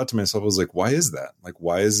to myself, I was like, why is that? Like,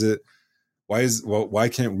 why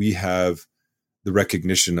can't we have the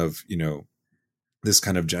recognition of, this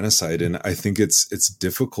kind of genocide? And I think it's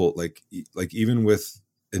difficult, like even with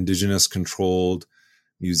indigenous controlled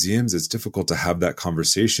museums, it's difficult to have that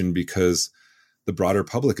conversation because the broader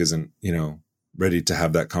public isn't, ready to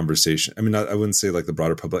have that conversation. I mean, I wouldn't say like the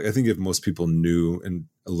broader public. I think if most people knew and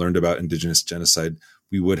learned about indigenous genocide,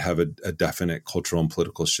 we would have a definite cultural and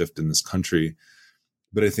political shift in this country.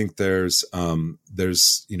 But I think there's a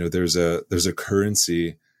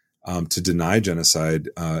currency to deny genocide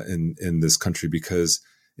in this country because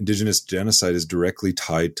indigenous genocide is directly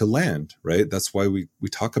tied to land, right? That's why we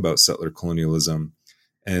talk about settler colonialism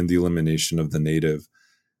and the elimination of the native.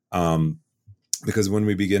 because when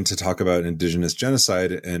we begin to talk about indigenous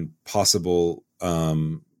genocide and possible,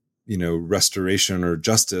 restoration or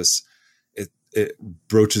justice, it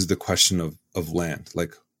broaches the question of land.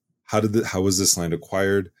 Like, how was this land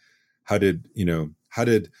acquired? How did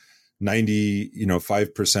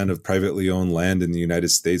 95% of privately owned land in the United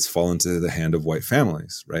States fall into the hand of white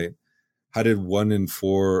families, right? How did 1 in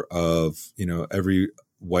 4 of, every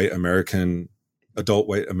adult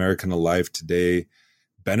white American alive today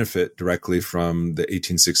benefit directly from the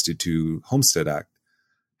 1862 Homestead Act?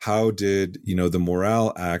 How did, the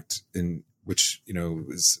Morrill Act, in which,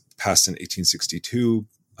 was passed in 1862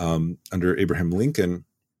 under Abraham Lincoln,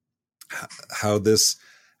 how this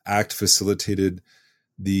act facilitated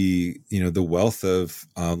the wealth of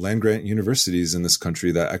land grant universities in this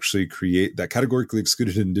country that actually that categorically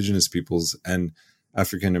excluded indigenous peoples and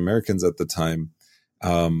African Americans at the time.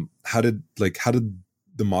 How did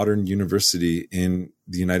the modern university in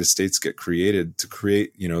the United States get created to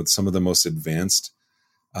create, some of the most advanced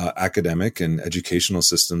academic and educational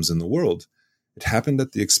systems in the world? It happened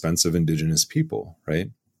at the expense of indigenous people, right?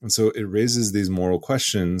 And so it raises these moral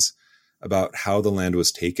questions about how the land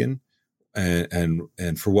was taken and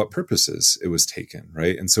for what purposes it was taken,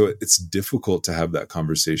 right? And so it's difficult to have that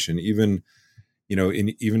conversation. Even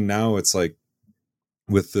now, it's like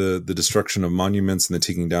with the destruction of monuments and the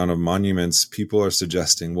taking down of monuments, people are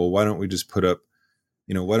suggesting, well, why don't we just put up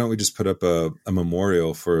a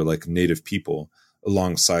memorial for like Native people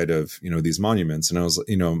alongside of, these monuments? And I was,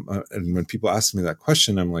 and when people ask me that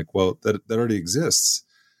question, I'm like, well, that already exists.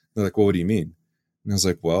 They're like, well, what do you mean? And I was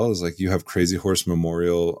like, well, you have Crazy Horse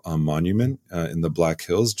Memorial Monument in the Black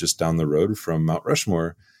Hills just down the road from Mount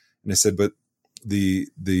Rushmore. And I said, but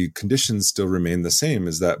the conditions still remain the same,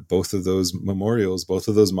 is that both of those memorials, both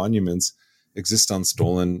of those monuments exist on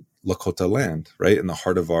stolen Lakota land, right? In the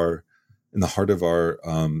heart of our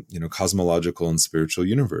cosmological and spiritual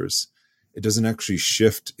universe. It doesn't actually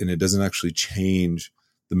shift and it doesn't actually change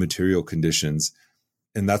the material conditions.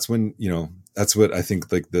 And that's when, that's what I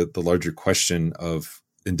think like the larger question of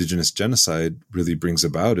indigenous genocide really brings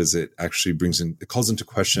about, is it actually it calls into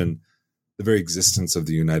question the very existence of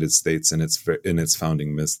the United States and its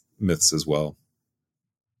founding myths as well.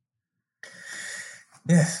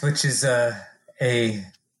 Yeah, which is a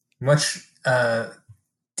much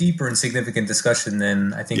deeper and significant discussion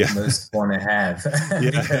than I think most want to have,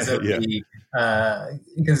 because of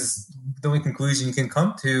because the only conclusion you can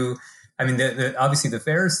come to, obviously the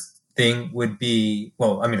fairest thing would be,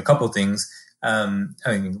 a couple of things.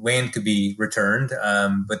 Land could be returned,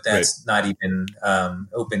 but that's not even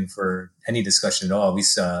open for any discussion at all, at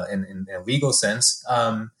least in a legal sense.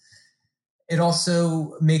 It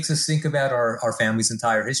also makes us think about our family's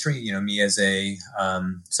entire history. Me as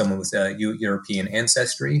someone with European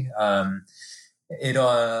ancestry.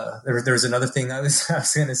 There's another thing I was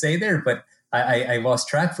going to say there, but I lost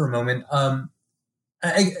track for a moment.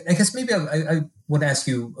 I guess maybe I would ask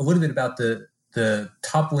you a little bit about the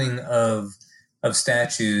toppling of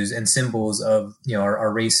statues and symbols of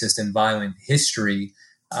our racist and violent history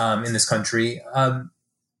in this country.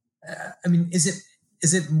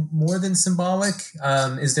 Is it more than symbolic?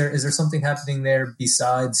 Is there something happening there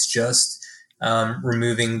besides just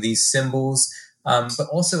removing these symbols? But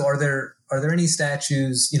also, are there any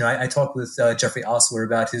statues? I talked with Jeffrey Osler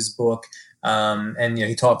about his book, and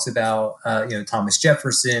he talks about Thomas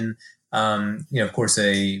Jefferson. Of course,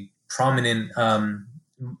 a prominent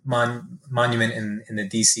monument in the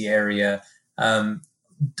DC area.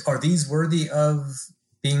 Are these worthy of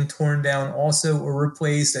being torn down also or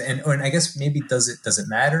replaced? And I guess maybe does it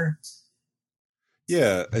matter?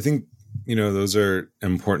 Yeah, I think, those are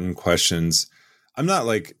important questions. I'm not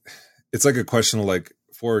like, it's like a question of like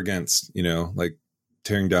for or against, like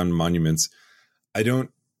tearing down monuments.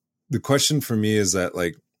 The question for me is that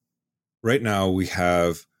like right now we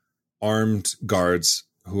have armed guards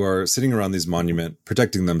who are sitting around these monuments,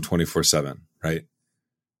 protecting them 24/7, right?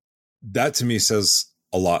 That to me says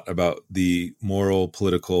a lot about the moral,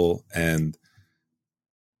 political, and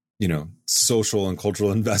social and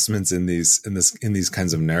cultural investments in these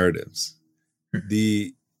kinds of narratives.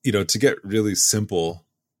 To get really simple,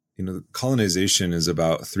 colonization is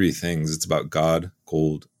about three things. It's about God,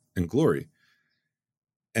 gold, and glory.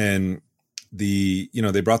 And they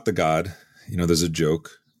brought the God. There's a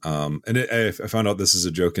joke, and I found out this is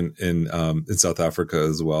a joke in South Africa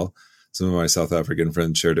as well. Some of my South African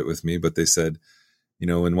friends shared it with me, but they said,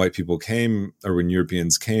 when white people came, or when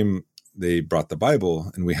Europeans came, they brought the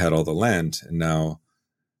Bible and we had all the land. And now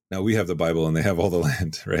we have the Bible and they have all the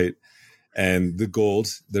land, right? And the gold,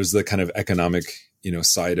 there's the kind of economic,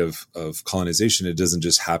 side of colonization. It doesn't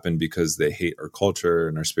just happen because they hate our culture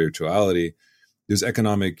and our spirituality. there's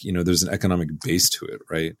economic, there's an economic base to it,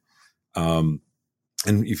 right? And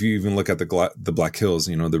if you even look at the Black Hills,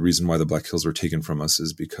 the reason why the Black Hills were taken from us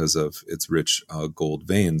is because of its rich gold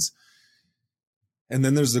veins. And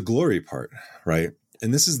then there's the glory part, right?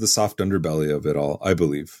 And this is the soft underbelly of it all, I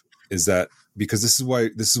believe, is that because this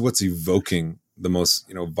is what's evoking the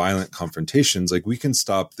most, violent confrontations. Like we can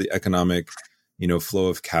stop the economic, flow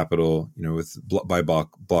of capital, by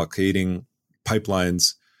blockading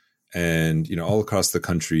pipelines and, all across the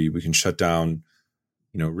country. We can shut down,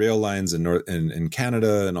 rail lines in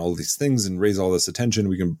Canada and all these things and raise all this attention.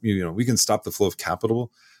 We can stop the flow of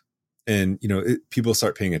capital. And, people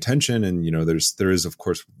start paying attention and, there is, of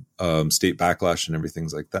course, state backlash and everything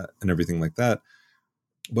like that.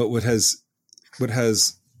 But what has, I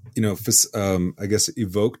guess,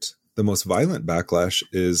 evoked the most violent backlash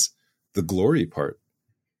is the glory part.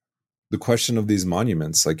 The question of these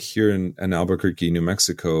monuments, like here in Albuquerque, New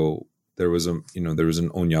Mexico, there was an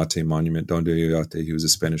Oñate monument, Don de Oñate. He was a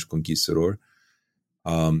Spanish conquistador.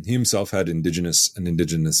 He himself had an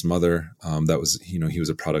indigenous mother. He was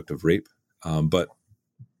a product of rape. But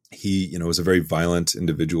he, was a very violent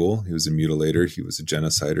individual. He was a mutilator. He was a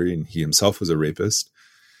genocider, and he himself was a rapist.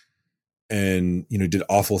 And, did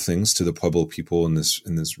awful things to the Pueblo people in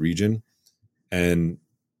this region. And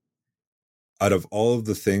out of all of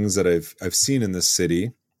the things that I've seen in this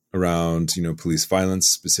city around, police violence,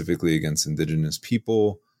 specifically against indigenous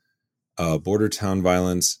people, border town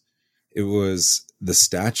violence, it was the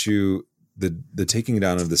statue, the taking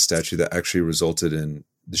down of the statue that actually resulted in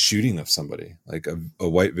the shooting of somebody, like a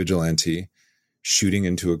white vigilante shooting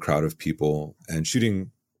into a crowd of people and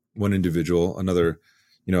shooting one individual, another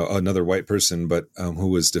white person, but who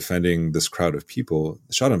was defending this crowd of people,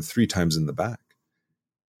 shot him 3 times in the back.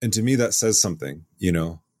 And to me, that says something,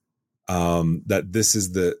 that this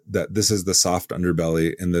is the soft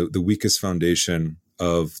underbelly and the weakest foundation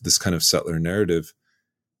of this kind of settler narrative.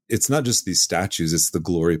 It's not just these statues, it's the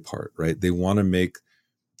glory part, right? They want to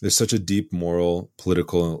there's such a deep moral,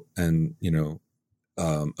 political, and,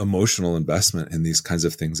 emotional investment in these kinds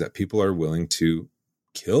of things that people are willing to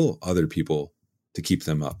kill other people to keep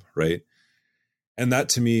them up, right? And that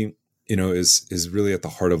to me, is really at the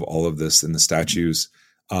heart of all of this in the statues.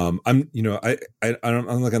 I'm not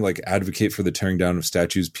going to like advocate for the tearing down of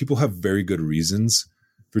statues. People have very good reasons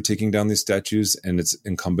for taking down these statues, and it's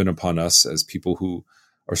incumbent upon us as people who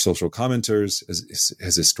are social commenters,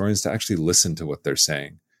 as historians, to actually listen to what they're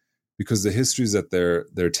saying, because the histories that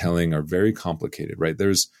they're telling are very complicated, right?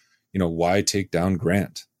 There's, why take down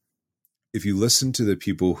Grant? If you listen to the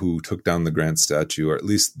people who took down the Grant statue, or at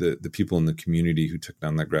least the people in the community who took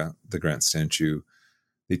down the Grant statue,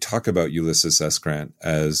 they talk about Ulysses S. Grant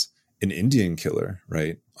as an Indian killer,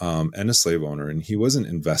 right? And a slave owner, and he wasn't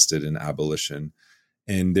invested in abolition.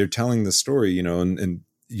 And they're telling the story, and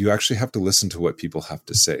you actually have to listen to what people have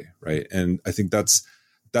to say, right? And I think that's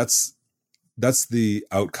the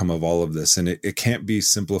outcome of all of this. And it can't be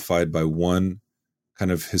simplified by one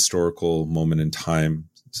kind of historical moment in time,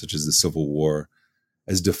 such as the Civil War,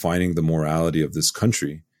 as defining the morality of this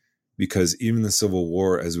country. Because even the Civil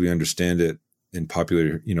War, as we understand it in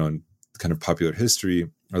popular, in kind of popular history,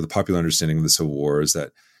 or the popular understanding of the Civil War, is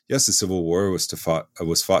that, yes, the Civil War was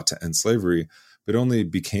fought to end slavery, but it only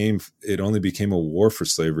became a war for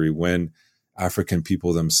slavery when African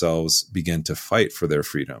people themselves began to fight for their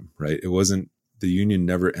freedom, right? It wasn't, the Union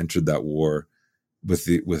never entered that war with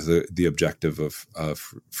the objective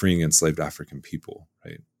of freeing enslaved African people,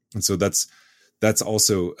 right? And so that's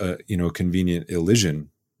also a convenient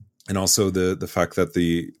elision, and also the fact that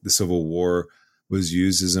the Civil War was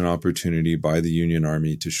used as an opportunity by the Union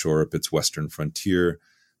Army to shore up its western frontier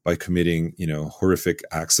by committing horrific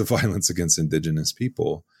acts of violence against indigenous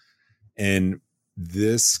people. And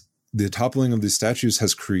the toppling of these statues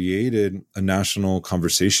has created a national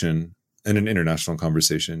conversation and an international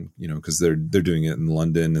conversation, because they're doing it in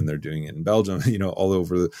London and they're doing it in Belgium, all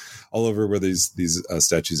over where these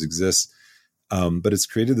statues exist. But it's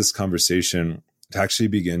created this conversation to actually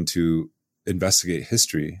begin to investigate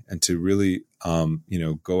history and to really,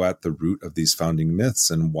 go at the root of these founding myths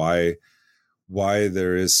and why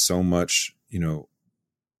there is so much,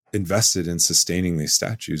 invested in sustaining these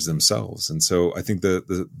statues themselves. And so I think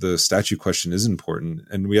the statue question is important,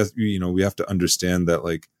 and we have to understand that,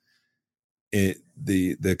 like,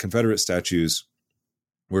 the Confederate statues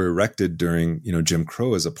were erected during, Jim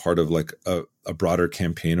Crow as a part of like a broader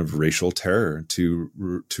campaign of racial terror to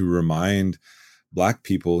remind Black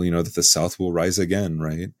people, that the South will rise again,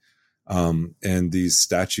 right? And these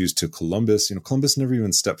statues to Columbus, Columbus never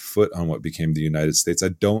even stepped foot on what became the United States. I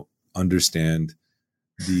don't understand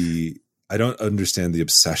the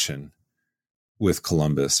obsession with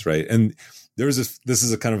Columbus, right? And this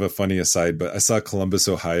is a kind of a funny aside, but I saw Columbus,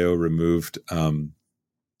 Ohio removed,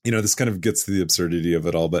 this kind of gets to the absurdity of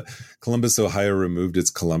it all, but Columbus, Ohio removed its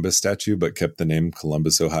Columbus statue, but kept the name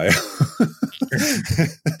Columbus, Ohio,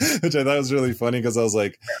 which I thought was really funny because I was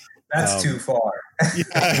like, that's too far.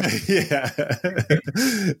 yeah.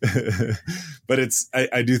 But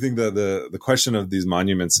I do think that the question of these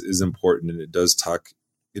monuments is important, and it does talk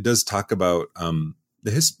about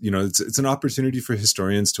it's an opportunity for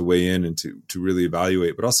historians to weigh in and to really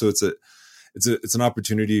evaluate, but also it's an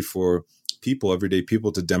opportunity for people, everyday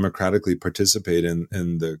people, to democratically participate in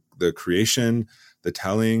the creation, the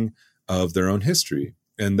telling of their own history.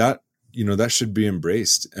 And that should be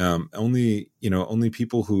embraced. Only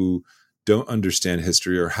people who don't understand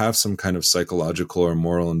history or have some kind of psychological or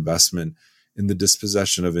moral investment in the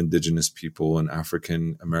dispossession of indigenous people and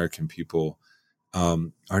African American people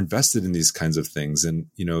are invested in these kinds of things. And,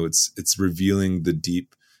 it's revealing the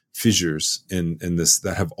deep fissures in this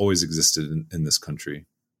that have always existed in this country.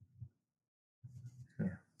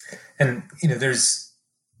 And, there's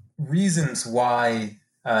reasons why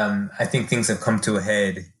I think things have come to a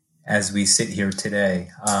head as we sit here today.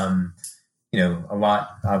 A lot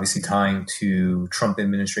obviously tying to Trump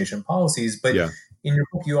administration policies, but in your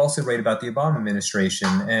book, you also write about the Obama administration.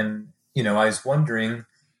 And, I was wondering,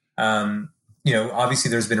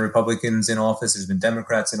 obviously there's been Republicans in office, there's been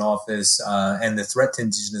Democrats in office, and the threat to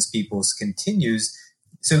indigenous peoples continues.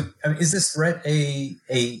 So is this threat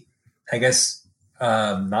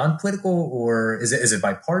non-political, or is it a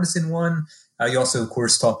bipartisan one? You also, of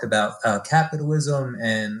course, talked about capitalism,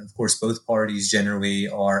 and of course, both parties generally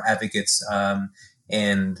are advocates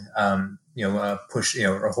push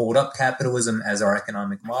or hold up capitalism as our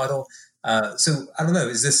economic model. So I don't know.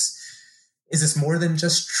 Is this more than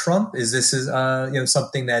just Trump? Is this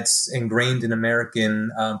something that's ingrained in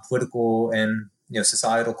American political and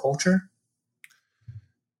societal culture?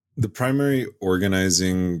 The primary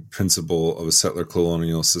organizing principle of a settler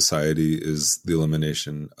colonial society is the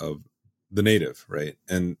elimination of the native, right?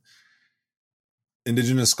 And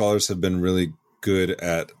indigenous scholars have been really good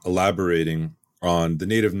at elaborating on the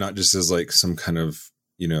native, not just as like some kind of,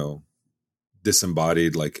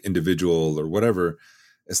 disembodied like individual or whatever.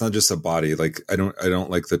 It's not just a body. Like I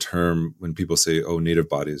don't like the term when people say, oh, native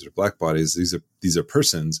bodies or black bodies. These are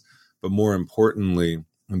persons, but more importantly,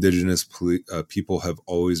 indigenous people have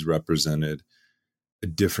always represented a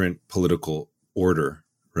different political order,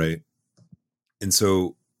 right? And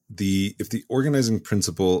so if the organizing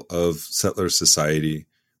principle of settler society,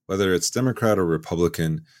 whether it's Democrat or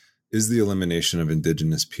Republican, is the elimination of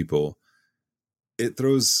indigenous people, it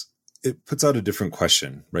puts out a different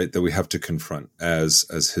question, right, that we have to confront as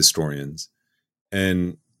historians.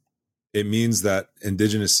 And it means that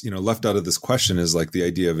indigenous, left out of this question is like the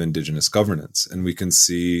idea of indigenous governance. And we can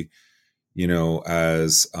see,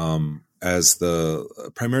 as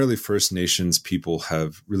the primarily First Nations people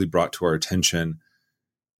have really brought to our attention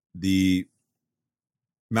the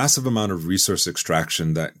massive amount of resource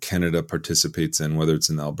extraction that Canada participates in, whether it's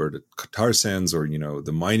in the Alberta tar sands or,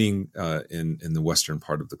 the mining in the western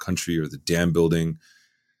part of the country or the dam building.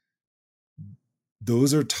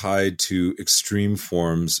 Those are tied to extreme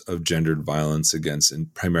forms of gendered violence against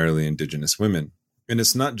primarily Indigenous women. And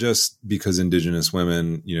it's not just because Indigenous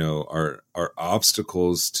women, are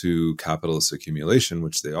obstacles to capitalist accumulation,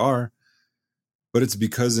 which they are, but it's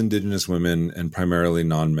because Indigenous women and primarily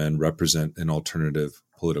non-men represent an alternative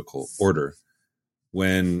political order.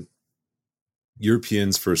 When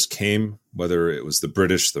Europeans first came, whether it was the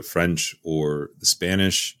British, the French, or the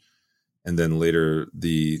Spanish, and then later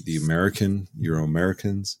the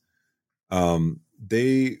Euro-Americans, when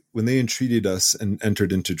they entreated us and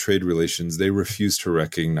entered into trade relations, they refused to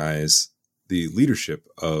recognize the leadership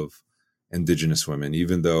of Indigenous women,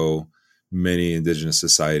 even though many Indigenous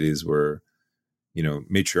societies were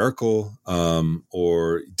matriarchal,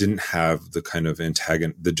 or didn't have the kind of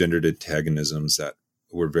the gendered antagonisms that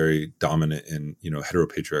were very dominant in,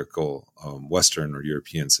 heteropatriarchal Western or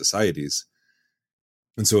European societies.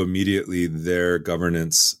 And so immediately their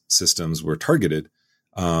governance systems were targeted.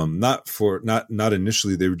 Not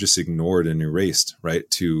initially, they were just ignored and erased, right?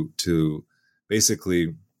 To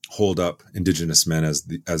basically hold up Indigenous men as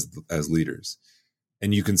leaders.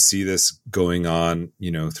 And you can see this going on,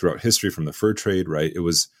 throughout history from the fur trade, right? It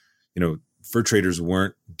was, fur traders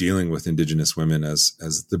weren't dealing with Indigenous women as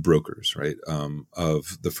the brokers, right?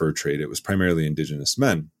 Of the fur trade. It was primarily Indigenous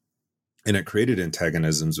men. And it created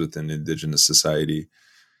antagonisms within Indigenous society.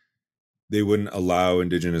 They wouldn't allow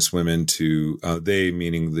Indigenous women to, they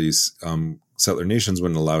meaning these settler nations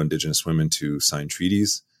wouldn't allow Indigenous women to sign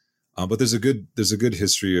treaties But there's a good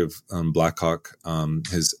history of Black Hawk.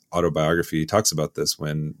 His autobiography, he talks about this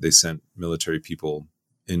when they sent military people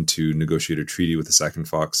in to negotiate a treaty with the Sac and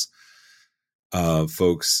Fox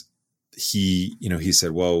folks. He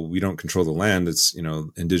said, well, we don't control the land. It's,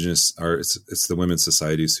 indigenous, or it's the women's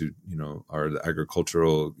societies who, are the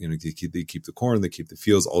agricultural, they keep the corn, they keep the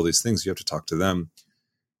fields, all these things. You have to talk to them.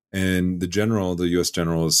 And the U.S.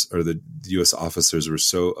 generals or the U.S. officers were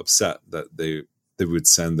so upset that they would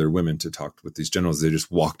send their women to talk with these generals. They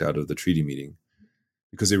just walked out of the treaty meeting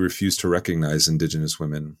because they refused to recognize indigenous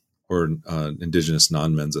women or indigenous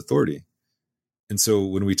non-men's authority. And so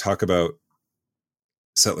when we talk about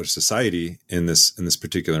settler society in this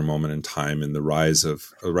particular moment in time, and the rise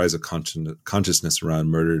of consciousness around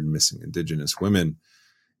murdered and missing indigenous women,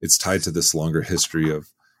 it's tied to this longer history of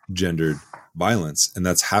gendered violence. And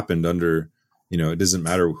that's happened under, it doesn't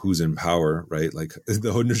matter who's in power, right? Like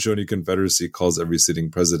the Haudenosaunee Confederacy calls every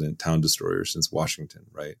sitting president town destroyer since Washington,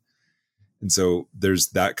 right? And so there's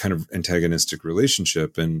that kind of antagonistic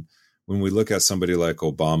relationship. And when we look at somebody like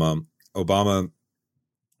Obama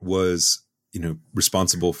was,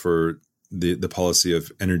 responsible for the policy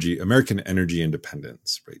of American energy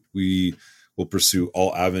independence, right? We will pursue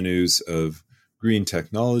all avenues of green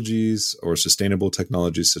technologies or sustainable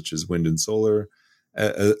technologies such as wind and solar,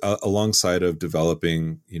 alongside of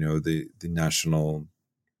developing, the national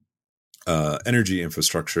energy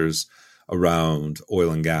infrastructures around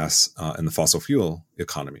oil and gas and the fossil fuel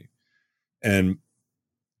economy. And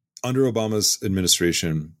under Obama's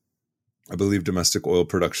administration, I believe domestic oil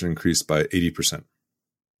production increased by 80%,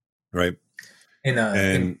 right?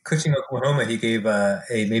 In Cushing, Oklahoma, he gave a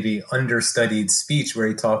maybe understudied speech where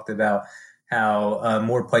he talked about how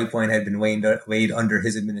more pipeline had been laid under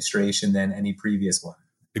his administration than any previous one.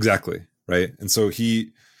 Exactly, right? And so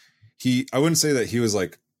he I wouldn't say that he was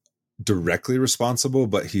like directly responsible,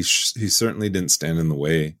 but he certainly didn't stand in the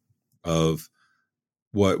way of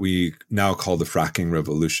what we now call the fracking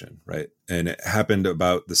revolution, right? And it happened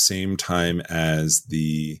about the same time as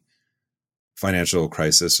the financial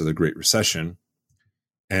crisis or the Great Recession.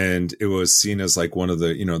 And it was seen as like one of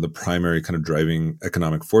the, the primary kind of driving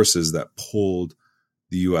economic forces that pulled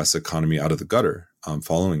the U.S. economy out of the gutter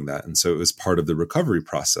following that. And so it was part of the recovery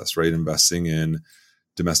process, right? Investing in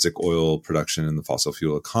domestic oil production and the fossil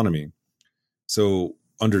fuel economy. So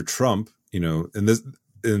under Trump, in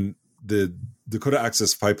the Dakota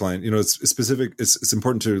Access Pipeline, it's specific. It's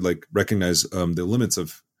important to like recognize the limits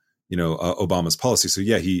of, Obama's policy. So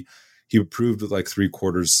yeah, he approved like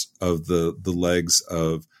 3/4 of the legs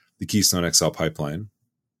of the Keystone XL pipeline,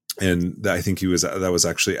 and I think that was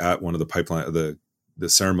actually at one of the the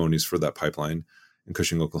ceremonies for that pipeline in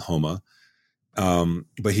Cushing, Oklahoma.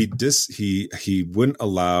 But he wouldn't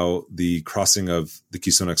allow the crossing of the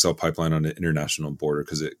Keystone XL pipeline on an international border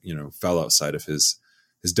because it fell outside of his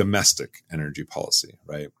domestic energy policy,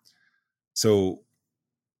 right? So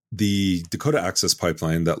the Dakota Access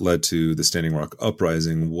Pipeline that led to the Standing Rock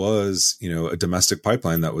Uprising was, a domestic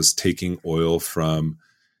pipeline that was taking oil from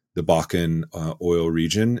the Bakken oil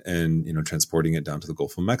region and, transporting it down to the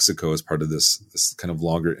Gulf of Mexico as part of this kind of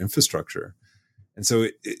longer infrastructure. And so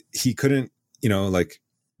he couldn't,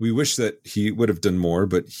 we wish that he would have done more,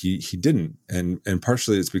 but he didn't. And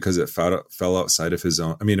partially it's because it fell outside of his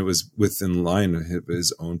own. I mean, it was within line of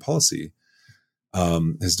his own policy,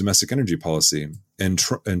 his domestic energy policy. And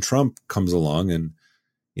Trump comes along and,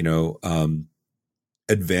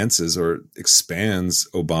 advances or expands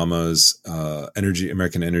Obama's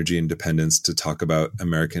American energy independence to talk about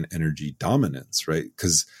American energy dominance, right?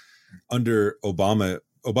 Because under Obama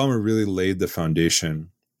really laid the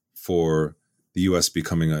foundation for the U.S.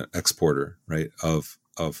 becoming an exporter, right, of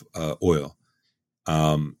oil,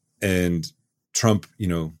 and Trump,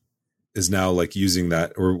 is now like using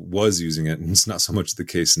that, or was using it, and it's not so much the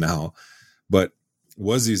case now, but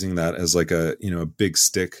was using that as like a big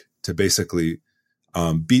stick to basically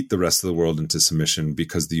beat the rest of the world into submission,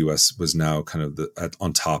 because the U.S. was now kind of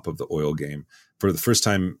on top of the oil game for the first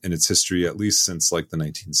time in its history, at least since like the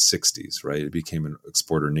 1960s, right? It became an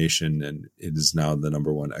exporter nation, and it is now the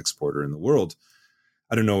number one exporter in the world.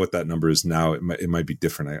 I don't know what that number is now. It might be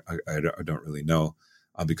different. I don't really know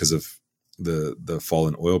because of the fall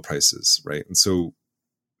in oil prices, right? And so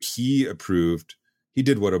he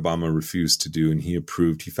did what Obama refused to do, and he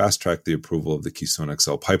fast-tracked the approval of the Keystone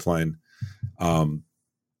XL pipeline,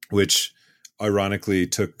 which ironically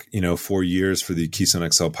took 4 years for the Keystone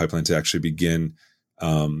XL pipeline to actually begin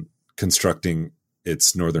constructing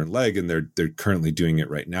its northern leg, and they're currently doing it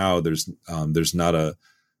right now. There's not a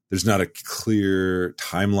clear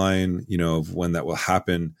timeline of when that will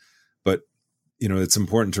happen, but it's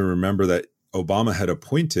important to remember that Obama had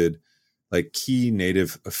appointed like key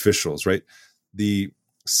Native officials, right? The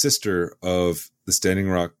sister of the Standing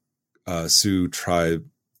Rock Sioux tribe,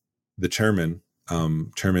 the chairman,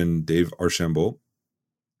 Chairman Dave Archambault,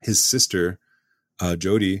 his sister,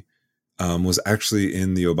 Jody, was actually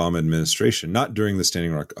in the Obama administration, not during the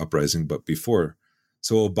Standing Rock uprising, but before.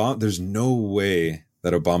 So there's no way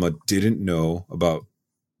that Obama didn't know about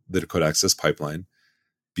the Dakota Access Pipeline,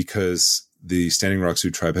 because the Standing Rock Sioux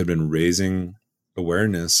tribe had been raising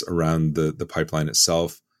awareness around the pipeline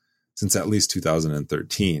itself since at least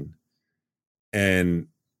 2013. And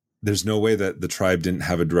there's no way that the tribe didn't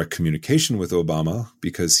have a direct communication with Obama,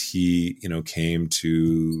 because he, came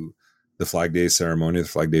to the Flag Day ceremony, the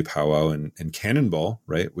Flag Day powwow in Cannonball,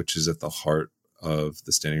 right, which is at the heart of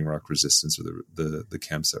the Standing Rock resistance, or the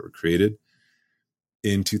camps that were created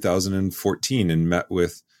in 2014, and met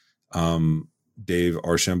with Dave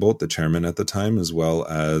Archambault, the chairman at the time, as well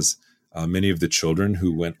as many of the children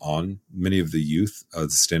who went on, many of the youth, the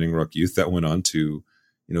Standing Rock youth that went on to,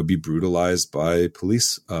 be brutalized by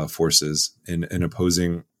police forces in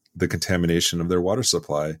opposing the contamination of their water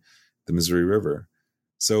supply, the Missouri River.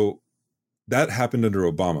 So that happened under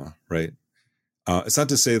Obama, right? It's not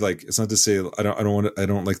to say I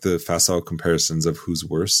don't like the facile comparisons of who's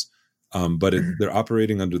worse, but they're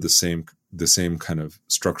operating under the same kind of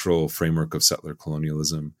structural framework of settler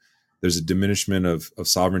colonialism. There's a diminishment of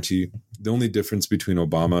sovereignty. The only difference between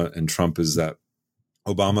Obama and Trump is that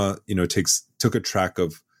Obama, took a track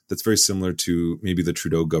of that's very similar to maybe the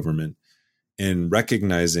Trudeau government in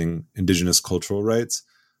recognizing Indigenous cultural rights,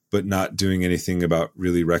 but not doing anything about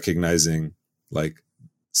really recognizing like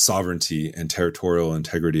sovereignty and territorial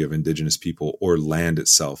integrity of Indigenous people or land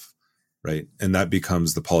itself, right? And that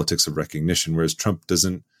becomes the politics of recognition, whereas Trump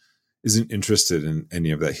isn't interested in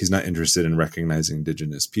any of that. He's not interested in recognizing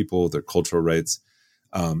Indigenous people, their cultural rights.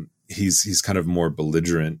 He's kind of more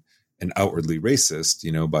belligerent and outwardly racist,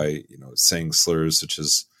 by, saying slurs such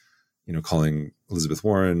as, calling Elizabeth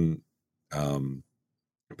Warren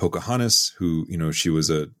Pocahontas, who, she was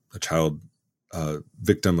a child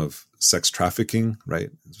victim of sex trafficking, right?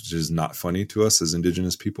 Which is not funny to us as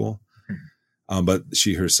Indigenous people. But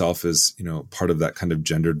she herself is, part of that kind of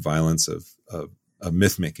gendered violence of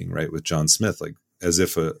myth making, right? With John Smith, like as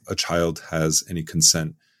if a child has any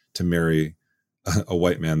consent to marry a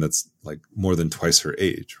white man that's like more than twice her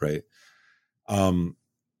age, right?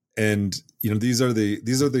 And these are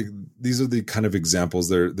the kind of examples.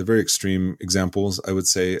 They're very extreme examples, I would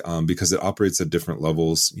say, because it operates at different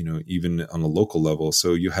levels, even on a local level.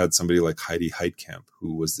 So you had somebody like Heidi Heitkamp,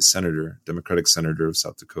 who was the Democratic senator of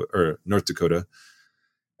North Dakota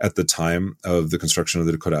at the time of the construction of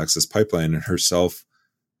the Dakota Access Pipeline, and herself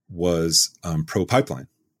was pro-pipeline,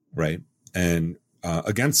 right? And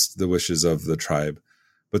against the wishes of the tribe.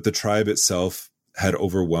 But the tribe itself had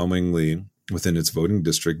overwhelmingly, within its voting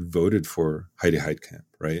district, voted for Heidi Heitkamp,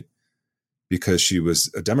 right? Because she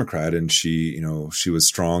was a Democrat, and she was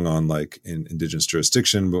strong on like in Indigenous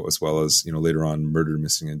jurisdiction, but as well as, later on murder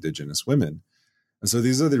missing Indigenous women. And so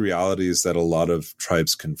these are the realities that a lot of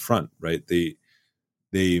tribes confront, right? They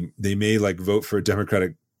may like vote for a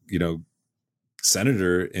Democratic,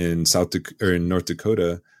 senator in in North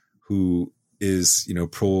Dakota who is,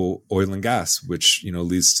 pro oil and gas, which,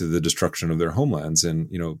 leads to the destruction of their homelands. And,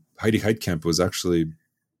 Heidi Heitkamp was actually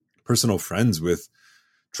personal friends with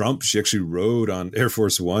Trump. She actually flew on Air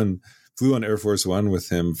Force One with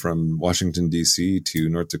him from Washington, D.C. to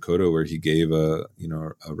North Dakota, where he gave a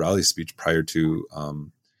rally speech prior to,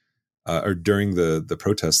 or during the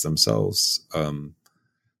protests themselves.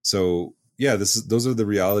 So yeah, those are the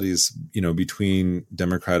realities, between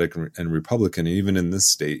Democratic and Republican. And even in this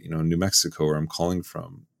state, New Mexico, where I'm calling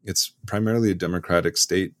from, it's primarily a Democratic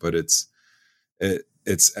state, but its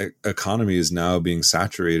economy is now being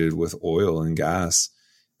saturated with oil and gas.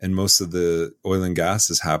 And most of the oil and gas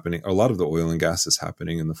is happening, a lot of the oil and gas is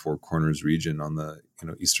happening in the Four Corners region on the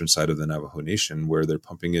eastern side of the Navajo Nation, where they're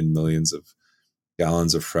pumping in millions of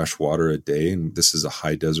gallons of fresh water a day. And this is a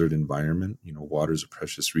high desert environment. Water is a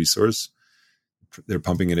precious resource. They're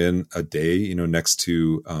pumping it in a day, next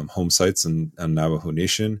to home sites in Navajo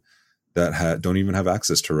Nation that don't even have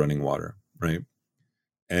access to running water, right?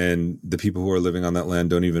 And the people who are living on that land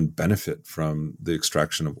don't even benefit from the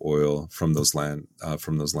extraction of oil from those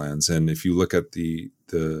lands. And if you look at the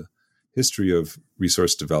history of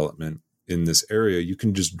resource development in this area, you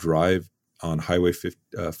can just drive on Highway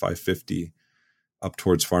 550 up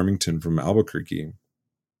towards Farmington from Albuquerque,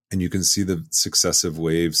 and you can see the successive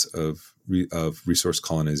waves of resource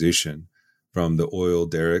colonization, from the oil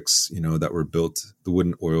derricks, that were built, the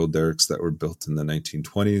wooden oil derricks that were built in the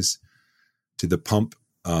 1920s, to the pump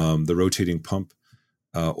the rotating pump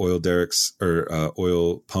oil derricks or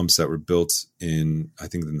oil pumps that were built in, I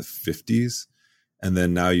think, in the 50s. And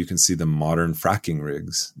then now you can see the modern fracking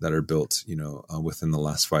rigs that are built, within the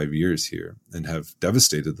last 5 years here and have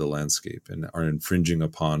devastated the landscape and are infringing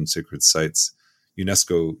upon sacred sites,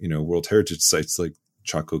 UNESCO, World Heritage sites like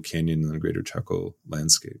Chaco Canyon and the Greater Chaco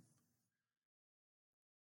landscape.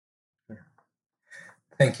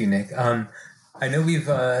 Thank you, Nick. I know we've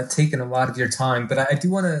taken a lot of your time, but I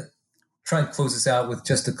do want to try and close this out with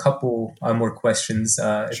just a couple more questions,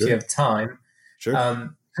 if Sure. you have time. Sure.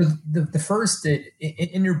 So the first,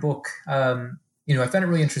 in your book, I found it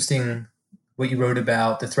really interesting what you wrote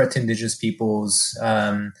about the threat to indigenous peoples,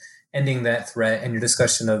 ending that threat, and your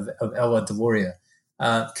discussion of Ella Deloria.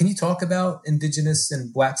 Can you talk about indigenous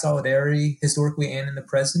and Black solidarity historically and in the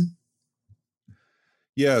present?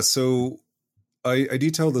 Yeah, so I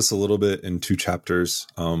detail this a little bit in 2 chapters,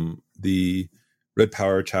 the Red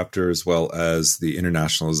Power chapter as well as the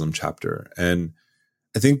internationalism chapter. And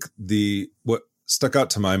I think what stuck out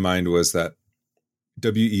to my mind was that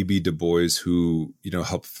W.E.B. Du Bois, who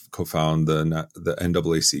helped co-found the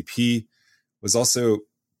NAACP, was also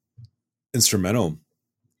instrumental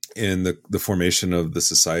in the formation of the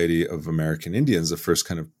Society of American Indians, the first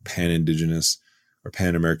kind of pan-indigenous or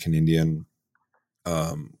pan-American Indian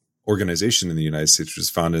organization in the United States, which was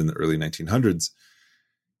founded in the early 1900s.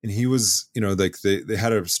 And he was, they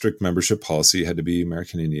had a strict membership policy. You had to be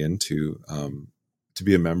American Indian to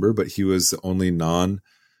be a member, but he was the only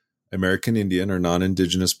non-American Indian or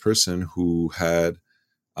non-indigenous person who had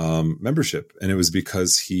membership. And it was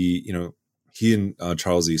because he and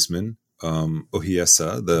Charles Eastman,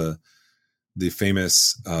 Ohiesa, the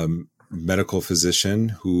famous medical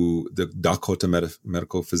physician the Dakota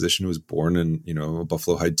medical physician who was born in, a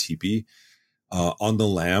buffalo hide teepee on the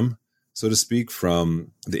lam, so to speak,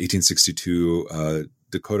 from the 1862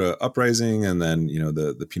 Dakota uprising, and then,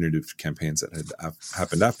 the punitive campaigns that had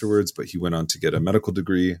happened afterwards. But he went on to get a medical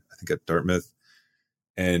degree, I think at Dartmouth,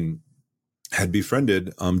 and had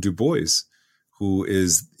befriended Du Bois, who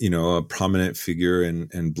is, a prominent figure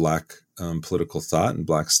in Black political thought and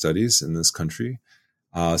Black studies in this country.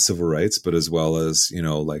 Civil rights, but as well as,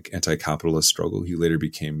 anti-capitalist struggle. He later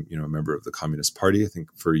became, a member of the Communist Party, I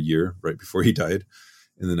think for a year right before he died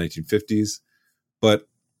in the 1950s. But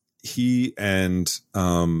he and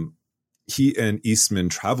Eastman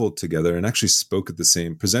traveled together and actually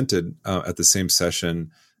presented at the same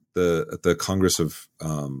session, at the Congress of,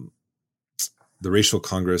 the Racial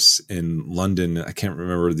Congress in London. I can't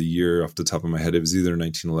remember the year off the top of my head. It was either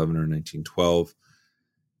 1911 or 1912.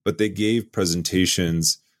 But they gave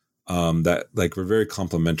presentations that were very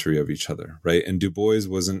complimentary of each other, right? And Du Bois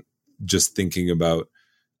wasn't just thinking about,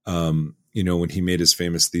 when he made his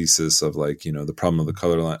famous thesis of the problem of the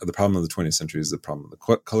color line, the problem of the 20th century is the problem of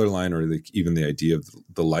the color line, or even the idea of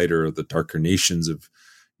the lighter or the darker nations of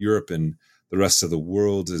Europe and the rest of the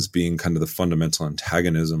world as being kind of the fundamental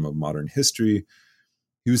antagonism of modern history.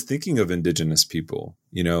 He was thinking of indigenous people.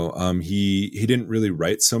 He didn't really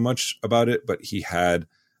write so much about it, but he had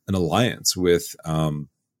an alliance with Zine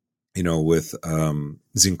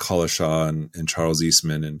Collishaw and Charles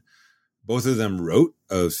Eastman, and both of them wrote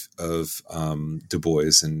of Du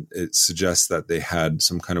Bois, and it suggests that they had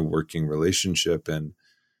some kind of working relationship. And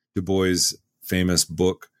Du Bois' famous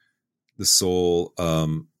book, The Soul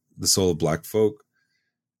of Black Folk,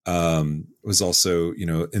 was also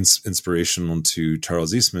inspirational to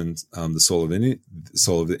Charles Eastman, The Soul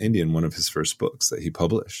of the Indian, one of his first books that he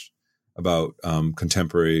published about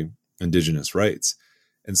contemporary indigenous rights.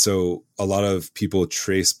 And so a lot of people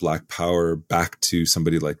trace Black power back to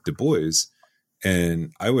somebody like Du Bois.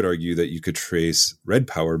 And I would argue that you could trace Red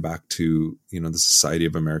power back to, the Society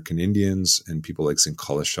of American Indians and people like Zine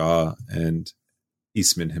Collishaw and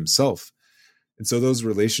Eastman himself. And so those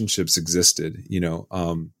relationships existed,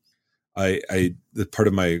 the part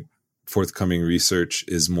of my forthcoming research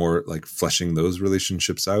is more like fleshing those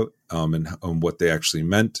relationships out, and what they actually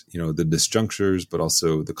meant, the disjunctures, but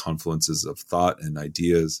also the confluences of thought and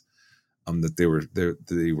ideas that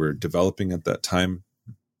they were developing at that time.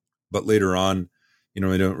 But later on,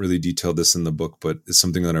 I don't really detail this in the book, but it's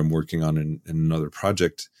something that I'm working on in another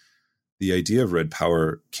project. The idea of Red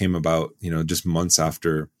Power came about, just months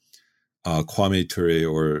after Kwame Ture,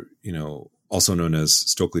 or, also known as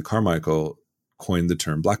Stokely Carmichael, coined the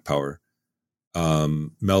term Black Power.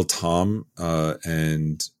 Mel Tom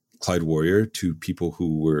and Clyde Warrior, 2 people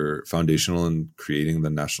who were foundational in creating the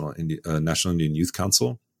National Indian Youth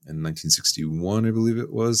Council in 1961, I believe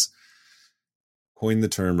it was, coined the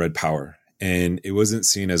term Red Power. And it wasn't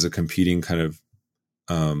seen as a competing kind of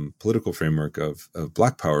political framework of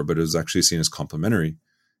Black Power, but it was actually seen as complementary.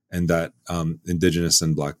 and that indigenous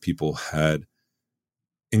and Black people had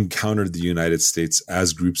encountered the United States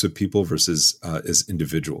as groups of people versus as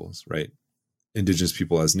individuals, right? Indigenous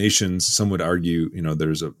people as nations. Some would argue,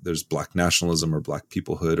 there's Black nationalism or Black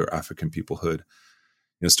peoplehood or African peoplehood.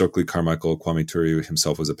 Stokely Carmichael, Kwame Ture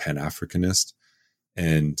himself was a Pan-Africanist,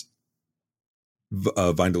 and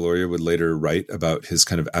Vine Deloria would later write about his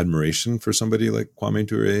kind of admiration for somebody like Kwame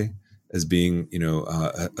Ture as being,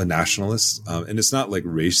 a nationalist. And it's not like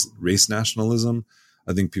race nationalism.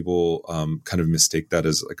 I think people kind of mistake that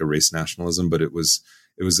as like a race nationalism, but it was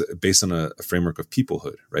based on a framework of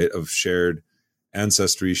peoplehood, right? Of shared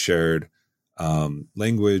ancestry, shared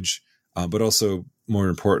language, but also more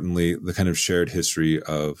importantly, the kind of shared history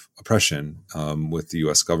of oppression with the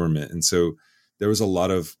U.S. government. And so there was a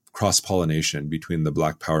lot of cross-pollination between the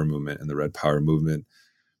Black Power movement and the Red Power movement.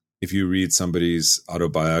 If you read somebody's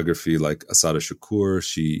autobiography like Assata Shakur,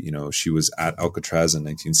 she was at Alcatraz in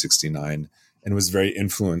 1969 and was very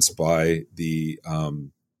influenced by the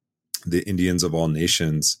Indians of all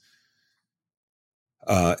nations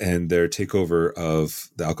and their takeover of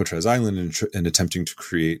the Alcatraz Island and attempting to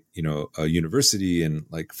create, a university and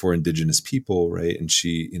like for indigenous people, right? And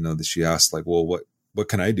she asked like, well, what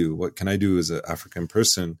can I do? What can I do as an African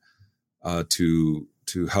person to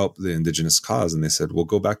help the indigenous cause? And they said, well,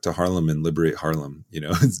 go back to Harlem and liberate Harlem.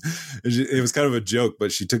 It was kind of a joke,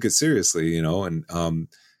 but she took it seriously, and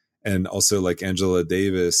also like Angela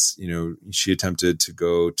Davis, she attempted to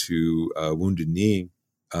go to Wounded Knee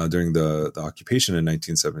during the occupation in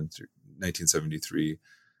 1973.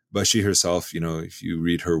 But she herself, if you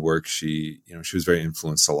read her work, she was very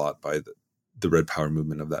influenced a lot by the Red Power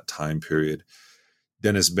movement of that time period.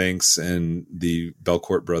 Dennis Banks and the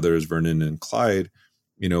Belcourt brothers, Vernon and Clyde,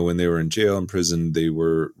 when they were in jail and prison, they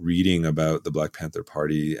were reading about the Black Panther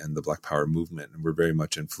Party and the Black Power movement and were very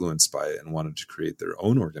much influenced by it and wanted to create their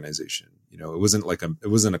own organization. It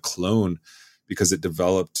wasn't a clone because it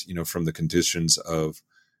developed, from the conditions of,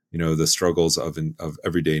 the struggles of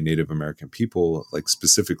everyday Native American people, like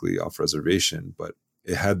specifically off reservation, but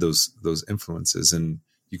it had those influences. And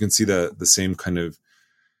you can see that the same kind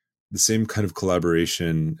of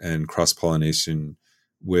collaboration and cross-pollination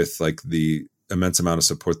with like the immense amount of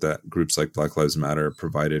support that groups like Black Lives Matter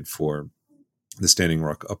provided for the Standing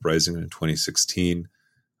Rock Uprising in 2016.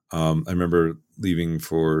 I remember leaving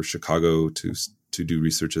for Chicago to do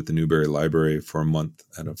research at the Newberry Library for a month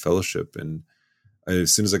at a fellowship. And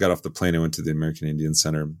as soon as I got off the plane, I went to the American Indian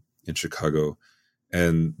Center in Chicago.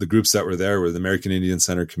 And the groups that were there were the American Indian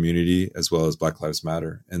Center community, as well as Black Lives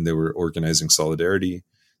Matter. And they were organizing solidarity.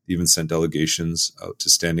 They even sent delegations out to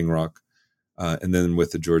Standing Rock. And then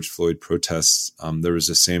with the George Floyd protests, there was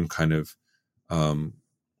the same kind of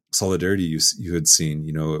solidarity you had seen.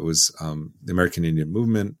 It was the American Indian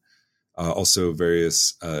movement, also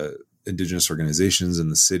various indigenous organizations in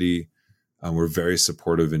the city were very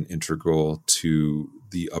supportive and integral to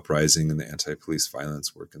the uprising and the anti-police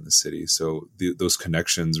violence work in the city. So those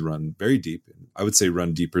connections run very deep. I would say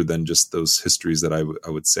run deeper than just those histories that I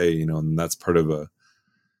would say, and that's part of a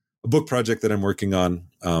book project that I'm working on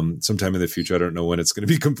sometime in the future. I don't know when it's going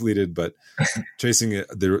to be completed, but tracing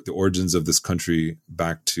the origins of this country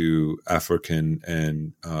back to African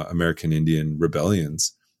and American Indian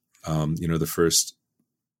rebellions. The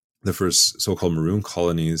first so-called maroon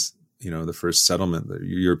colonies, the first settlement, the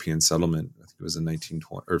European settlement, I think it was in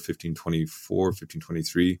 1524,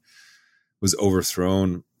 1523, was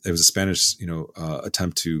overthrown. It was a Spanish,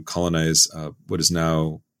 attempt to colonize what is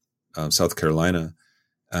now South Carolina.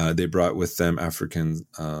 They brought with them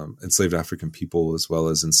enslaved African people, as well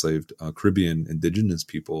as enslaved Caribbean indigenous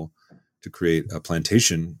people, to create a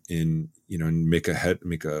plantation and make a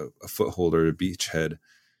foothold or a beachhead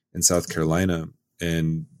in South Carolina.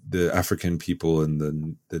 And the African people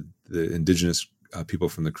and the indigenous people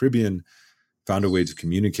from the Caribbean found a way to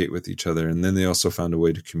communicate with each other. And then they also found a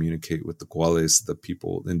way to communicate with the Guales, the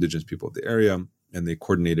indigenous people of the area. And they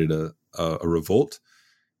coordinated a revolt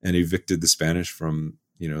and evicted the Spanish from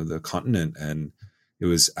the continent. And it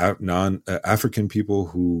was African people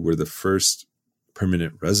who were the first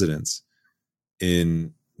permanent residents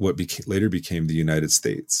in what later became the United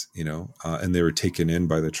States, and they were taken in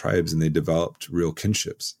by the tribes, and they developed real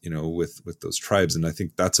kinships, with those tribes. And I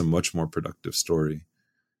think that's a much more productive story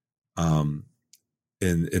in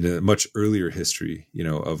a much earlier history,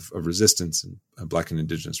 of resistance and Black and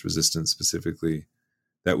Indigenous resistance specifically,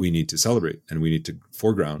 that we need to celebrate and we need to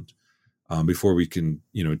foreground before we can,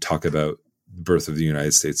 talk about the birth of the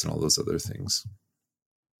United States and all those other things.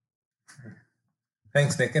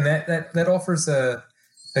 Thanks, Nick. And that offers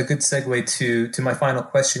a good segue to my final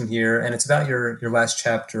question here. And it's about your last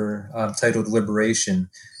chapter titled Liberation.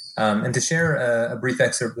 And to share a brief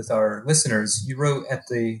excerpt with our listeners, you wrote at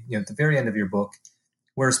the very end of your book,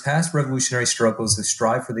 whereas past revolutionary struggles have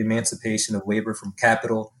strived for the emancipation of labor from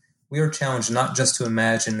capital, we are challenged not just to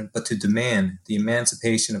imagine, but to demand the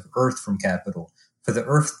emancipation of earth from capital. For the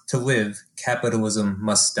earth to live, capitalism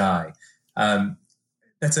must die.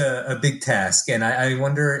 That's a big task. And I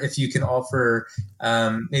wonder if you can offer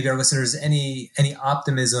maybe our listeners any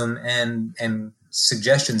optimism and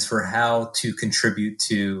suggestions for how to contribute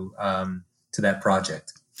to that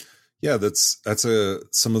project. Yeah, that's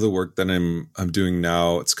some of the work that I'm doing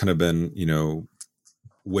now. It's kind of been,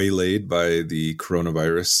 waylaid by the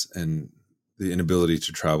coronavirus and the inability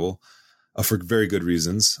to travel for very good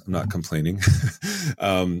reasons. I'm not complaining.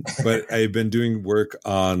 But I've been doing work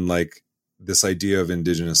on like this idea of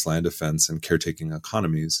indigenous land defense and caretaking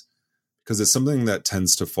economies, because it's something that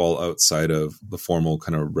tends to fall outside of the formal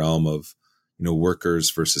kind of realm of,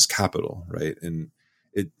 workers versus capital, right? And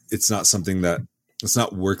it's not something that, it's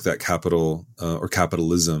not work that capital or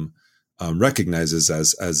capitalism recognizes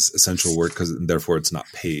as essential work, because therefore it's not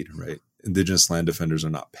paid, right? Indigenous land defenders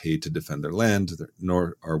are not paid to defend their land,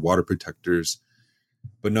 nor are water protectors,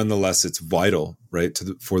 but nonetheless it's vital, right,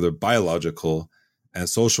 for the biological and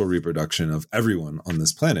social reproduction of everyone on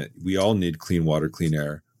this planet. We all need clean water, clean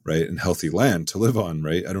air, right, and healthy land to live on,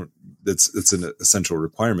 right? It's an essential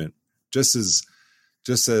requirement. Just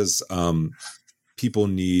as people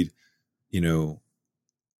need,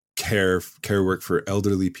 care work for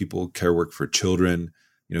elderly people, care work for children,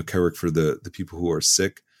 care work for the people who are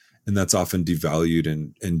sick. And that's often devalued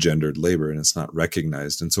and gendered labor, and it's not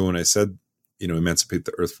recognized. And so when I said, emancipate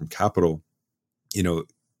the earth from capital, it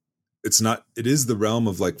is the realm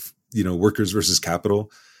of like, workers versus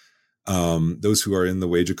capital, those who are in the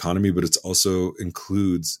wage economy, but it's also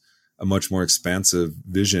includes a much more expansive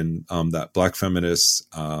vision that Black feminists,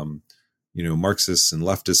 Marxists and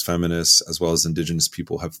leftist feminists, as well as indigenous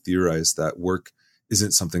people, have theorized that work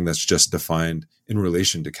isn't something that's just defined in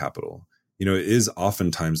relation to capital. It is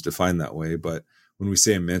oftentimes defined that way, but when we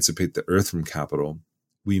say emancipate the earth from capital,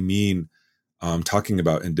 we mean talking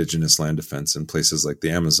about indigenous land defense in places like the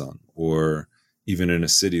Amazon, or even in a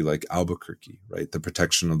city like Albuquerque, right? The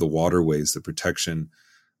protection of the waterways, the protection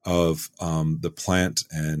of the plant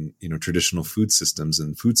and traditional food systems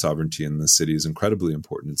and food sovereignty in the city is incredibly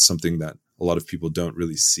important. It's something that a lot of people don't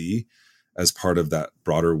really see as part of that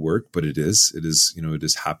broader work, but it is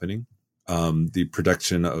happening. The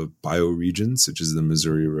protection of bioregions, such as the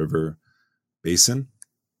Missouri River Basin,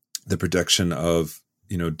 the protection of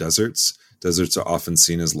deserts. Deserts are often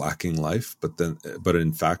seen as lacking life, but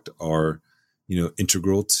in fact are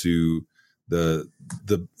integral to the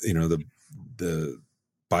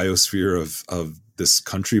biosphere of this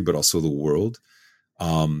country, but also the world.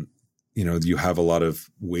 You have a lot of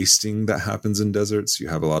wasting that happens in deserts. You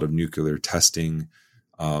have a lot of nuclear testing,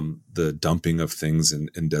 the dumping of things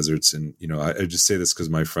in deserts. And, I just say this because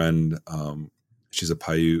my friend, she's a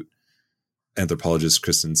Paiute anthropologist,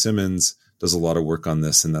 Kristen Simmons, does a lot of work on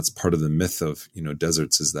this. And that's part of the myth of,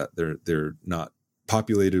 deserts, is that they're not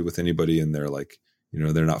populated with anybody, and they're like,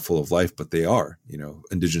 they're not full of life, but they are.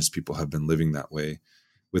 Indigenous people have been living that way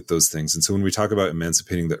with those things. And so when we talk about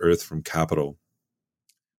emancipating the earth from capital,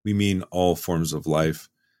 we mean all forms of life.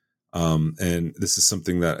 And this is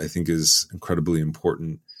something that I think is incredibly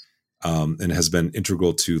important, and has been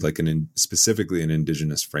integral to like specifically an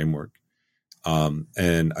indigenous framework.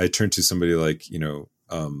 And I turned to somebody like,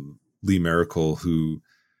 Lee Maracle, who,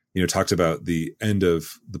 talked about the end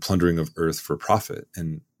of the plundering of earth for profit.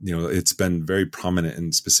 And, it's been very prominent,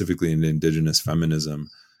 and specifically in indigenous feminism,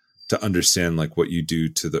 to understand like what you do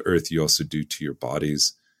to the earth, you also do to your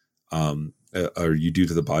bodies, or you do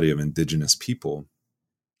to the body of indigenous people,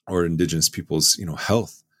 or indigenous people's,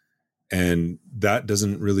 health. And that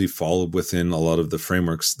doesn't really fall within a lot of the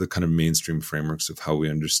frameworks, the kind of mainstream frameworks of how we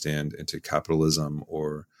understand anti-capitalism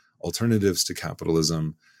or alternatives to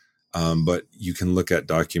capitalism. But you can look at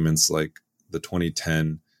documents like the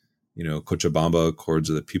 2010, Cochabamba Accords,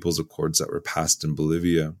 or the People's Accords that were passed in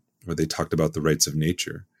Bolivia, where they talked about the rights of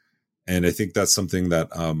nature. And I think that's something that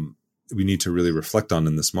we need to really reflect on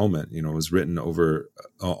in this moment. It was written over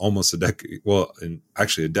almost a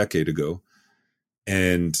decade ago.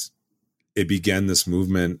 And it began this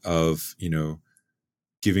movement of,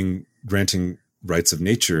 granting rights of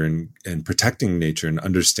nature and protecting nature, and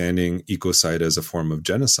understanding ecocide as a form of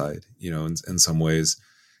genocide, in some ways.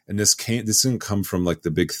 And this didn't come from like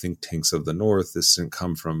the big think tanks of the North. This didn't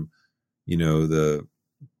come from, the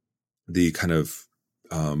kind of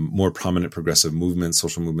more prominent progressive movements,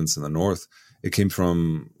 social movements in the North. It came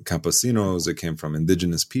from campesinos. It came from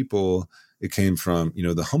indigenous people. It came from,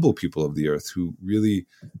 the humble people of the earth who really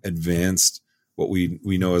advanced what we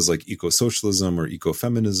know as like eco-socialism or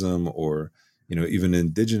ecofeminism, or, even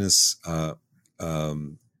indigenous,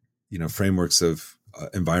 frameworks of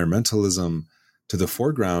environmentalism to the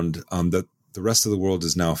foreground, that the rest of the world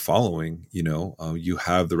is now following. You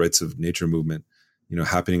have the rights of nature movement,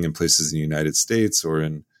 happening in places in the United States or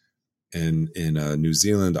in New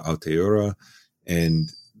Zealand, Aotearoa,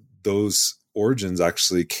 and those origins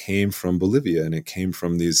actually came from Bolivia, and it came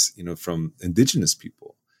from these, from indigenous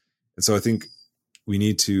people. And so I think we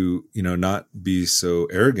need to, not be so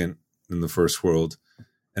arrogant in the first world,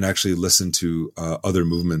 and actually listen to other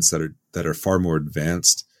movements that are far more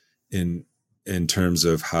advanced in terms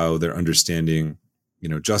of how they're understanding,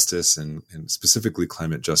 justice and specifically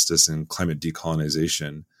climate justice and climate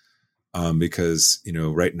decolonization. Because,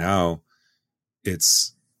 right now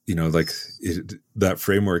it's, that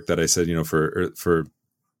framework that I said, for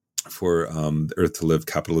the earth to live,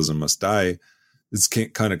 capitalism must die. This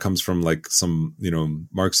kind of comes from like some,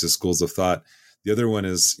 Marxist schools of thought. The other one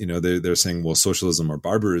is, they're saying, well, socialism or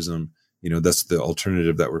barbarism, that's the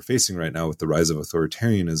alternative that we're facing right now with the rise of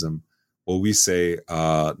authoritarianism. Well, we say,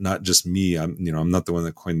 not just me, I'm not the one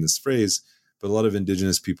that coined this phrase, but a lot of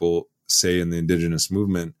indigenous people say in the indigenous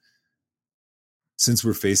movement, since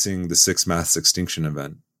we're facing the sixth mass extinction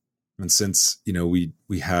event, and since,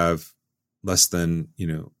 we have less than,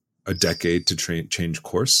 a decade to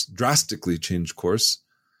drastically change course,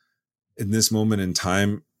 in this moment in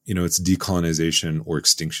time, it's decolonization or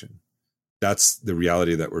extinction. That's the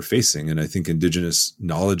reality that we're facing. And I think indigenous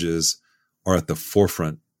knowledges are at the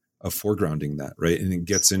forefront of foregrounding that, right? And it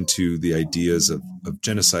gets into the ideas of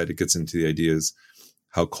genocide. It gets into the ideas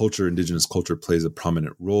how indigenous culture plays a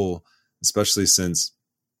prominent role, especially since,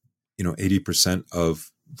 80%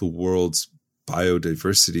 of the world's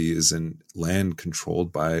biodiversity is in land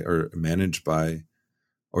controlled by or managed by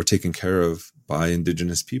or taken care of by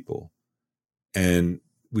indigenous people. And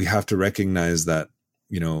we have to recognize that,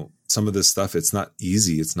 some of this stuff, it's not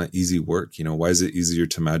easy. It's not easy work. Why is it easier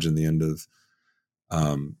to imagine the end of,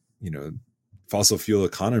 fossil fuel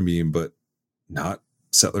economy, but not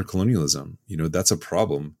settler colonialism? That's a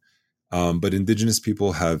problem. But indigenous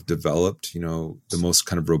people have developed, the most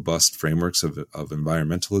kind of robust frameworks of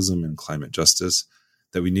environmentalism and climate justice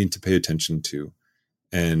that we need to pay attention to.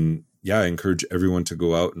 And I encourage everyone to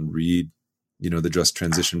go out and read, the Just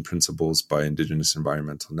Transition Principles by Indigenous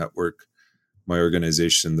Environmental Network. My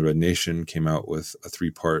organization, the Red Nation, came out with a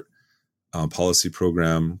 3-part policy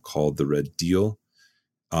program called the Red Deal.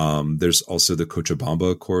 There's also the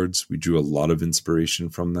Cochabamba Accords. We drew a lot of inspiration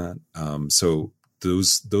from that. So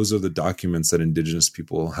those are the documents that indigenous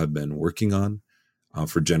people have been working on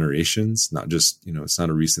for generations, not just, it's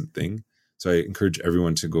not a recent thing. So I encourage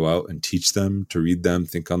everyone to go out and teach them, to read them,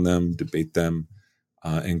 think on them, debate them,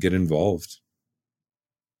 and get involved.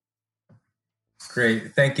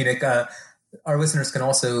 Great. Thank you, Nick. Our listeners can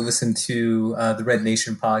also listen to the Red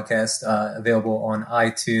Nation podcast, available on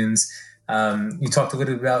iTunes. You talked a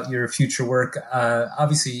little bit about your future work.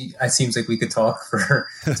 Obviously, it seems like we could talk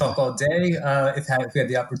all day if we had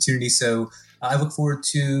the opportunity. So I look forward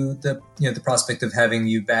to the prospect of having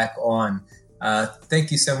you back on.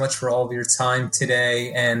 Thank you so much for all of your time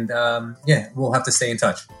today, and we'll have to stay in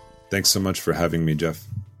touch. Thanks so much for having me, Jeff.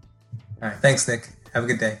 All right, thanks, Nick. Have a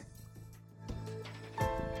good day.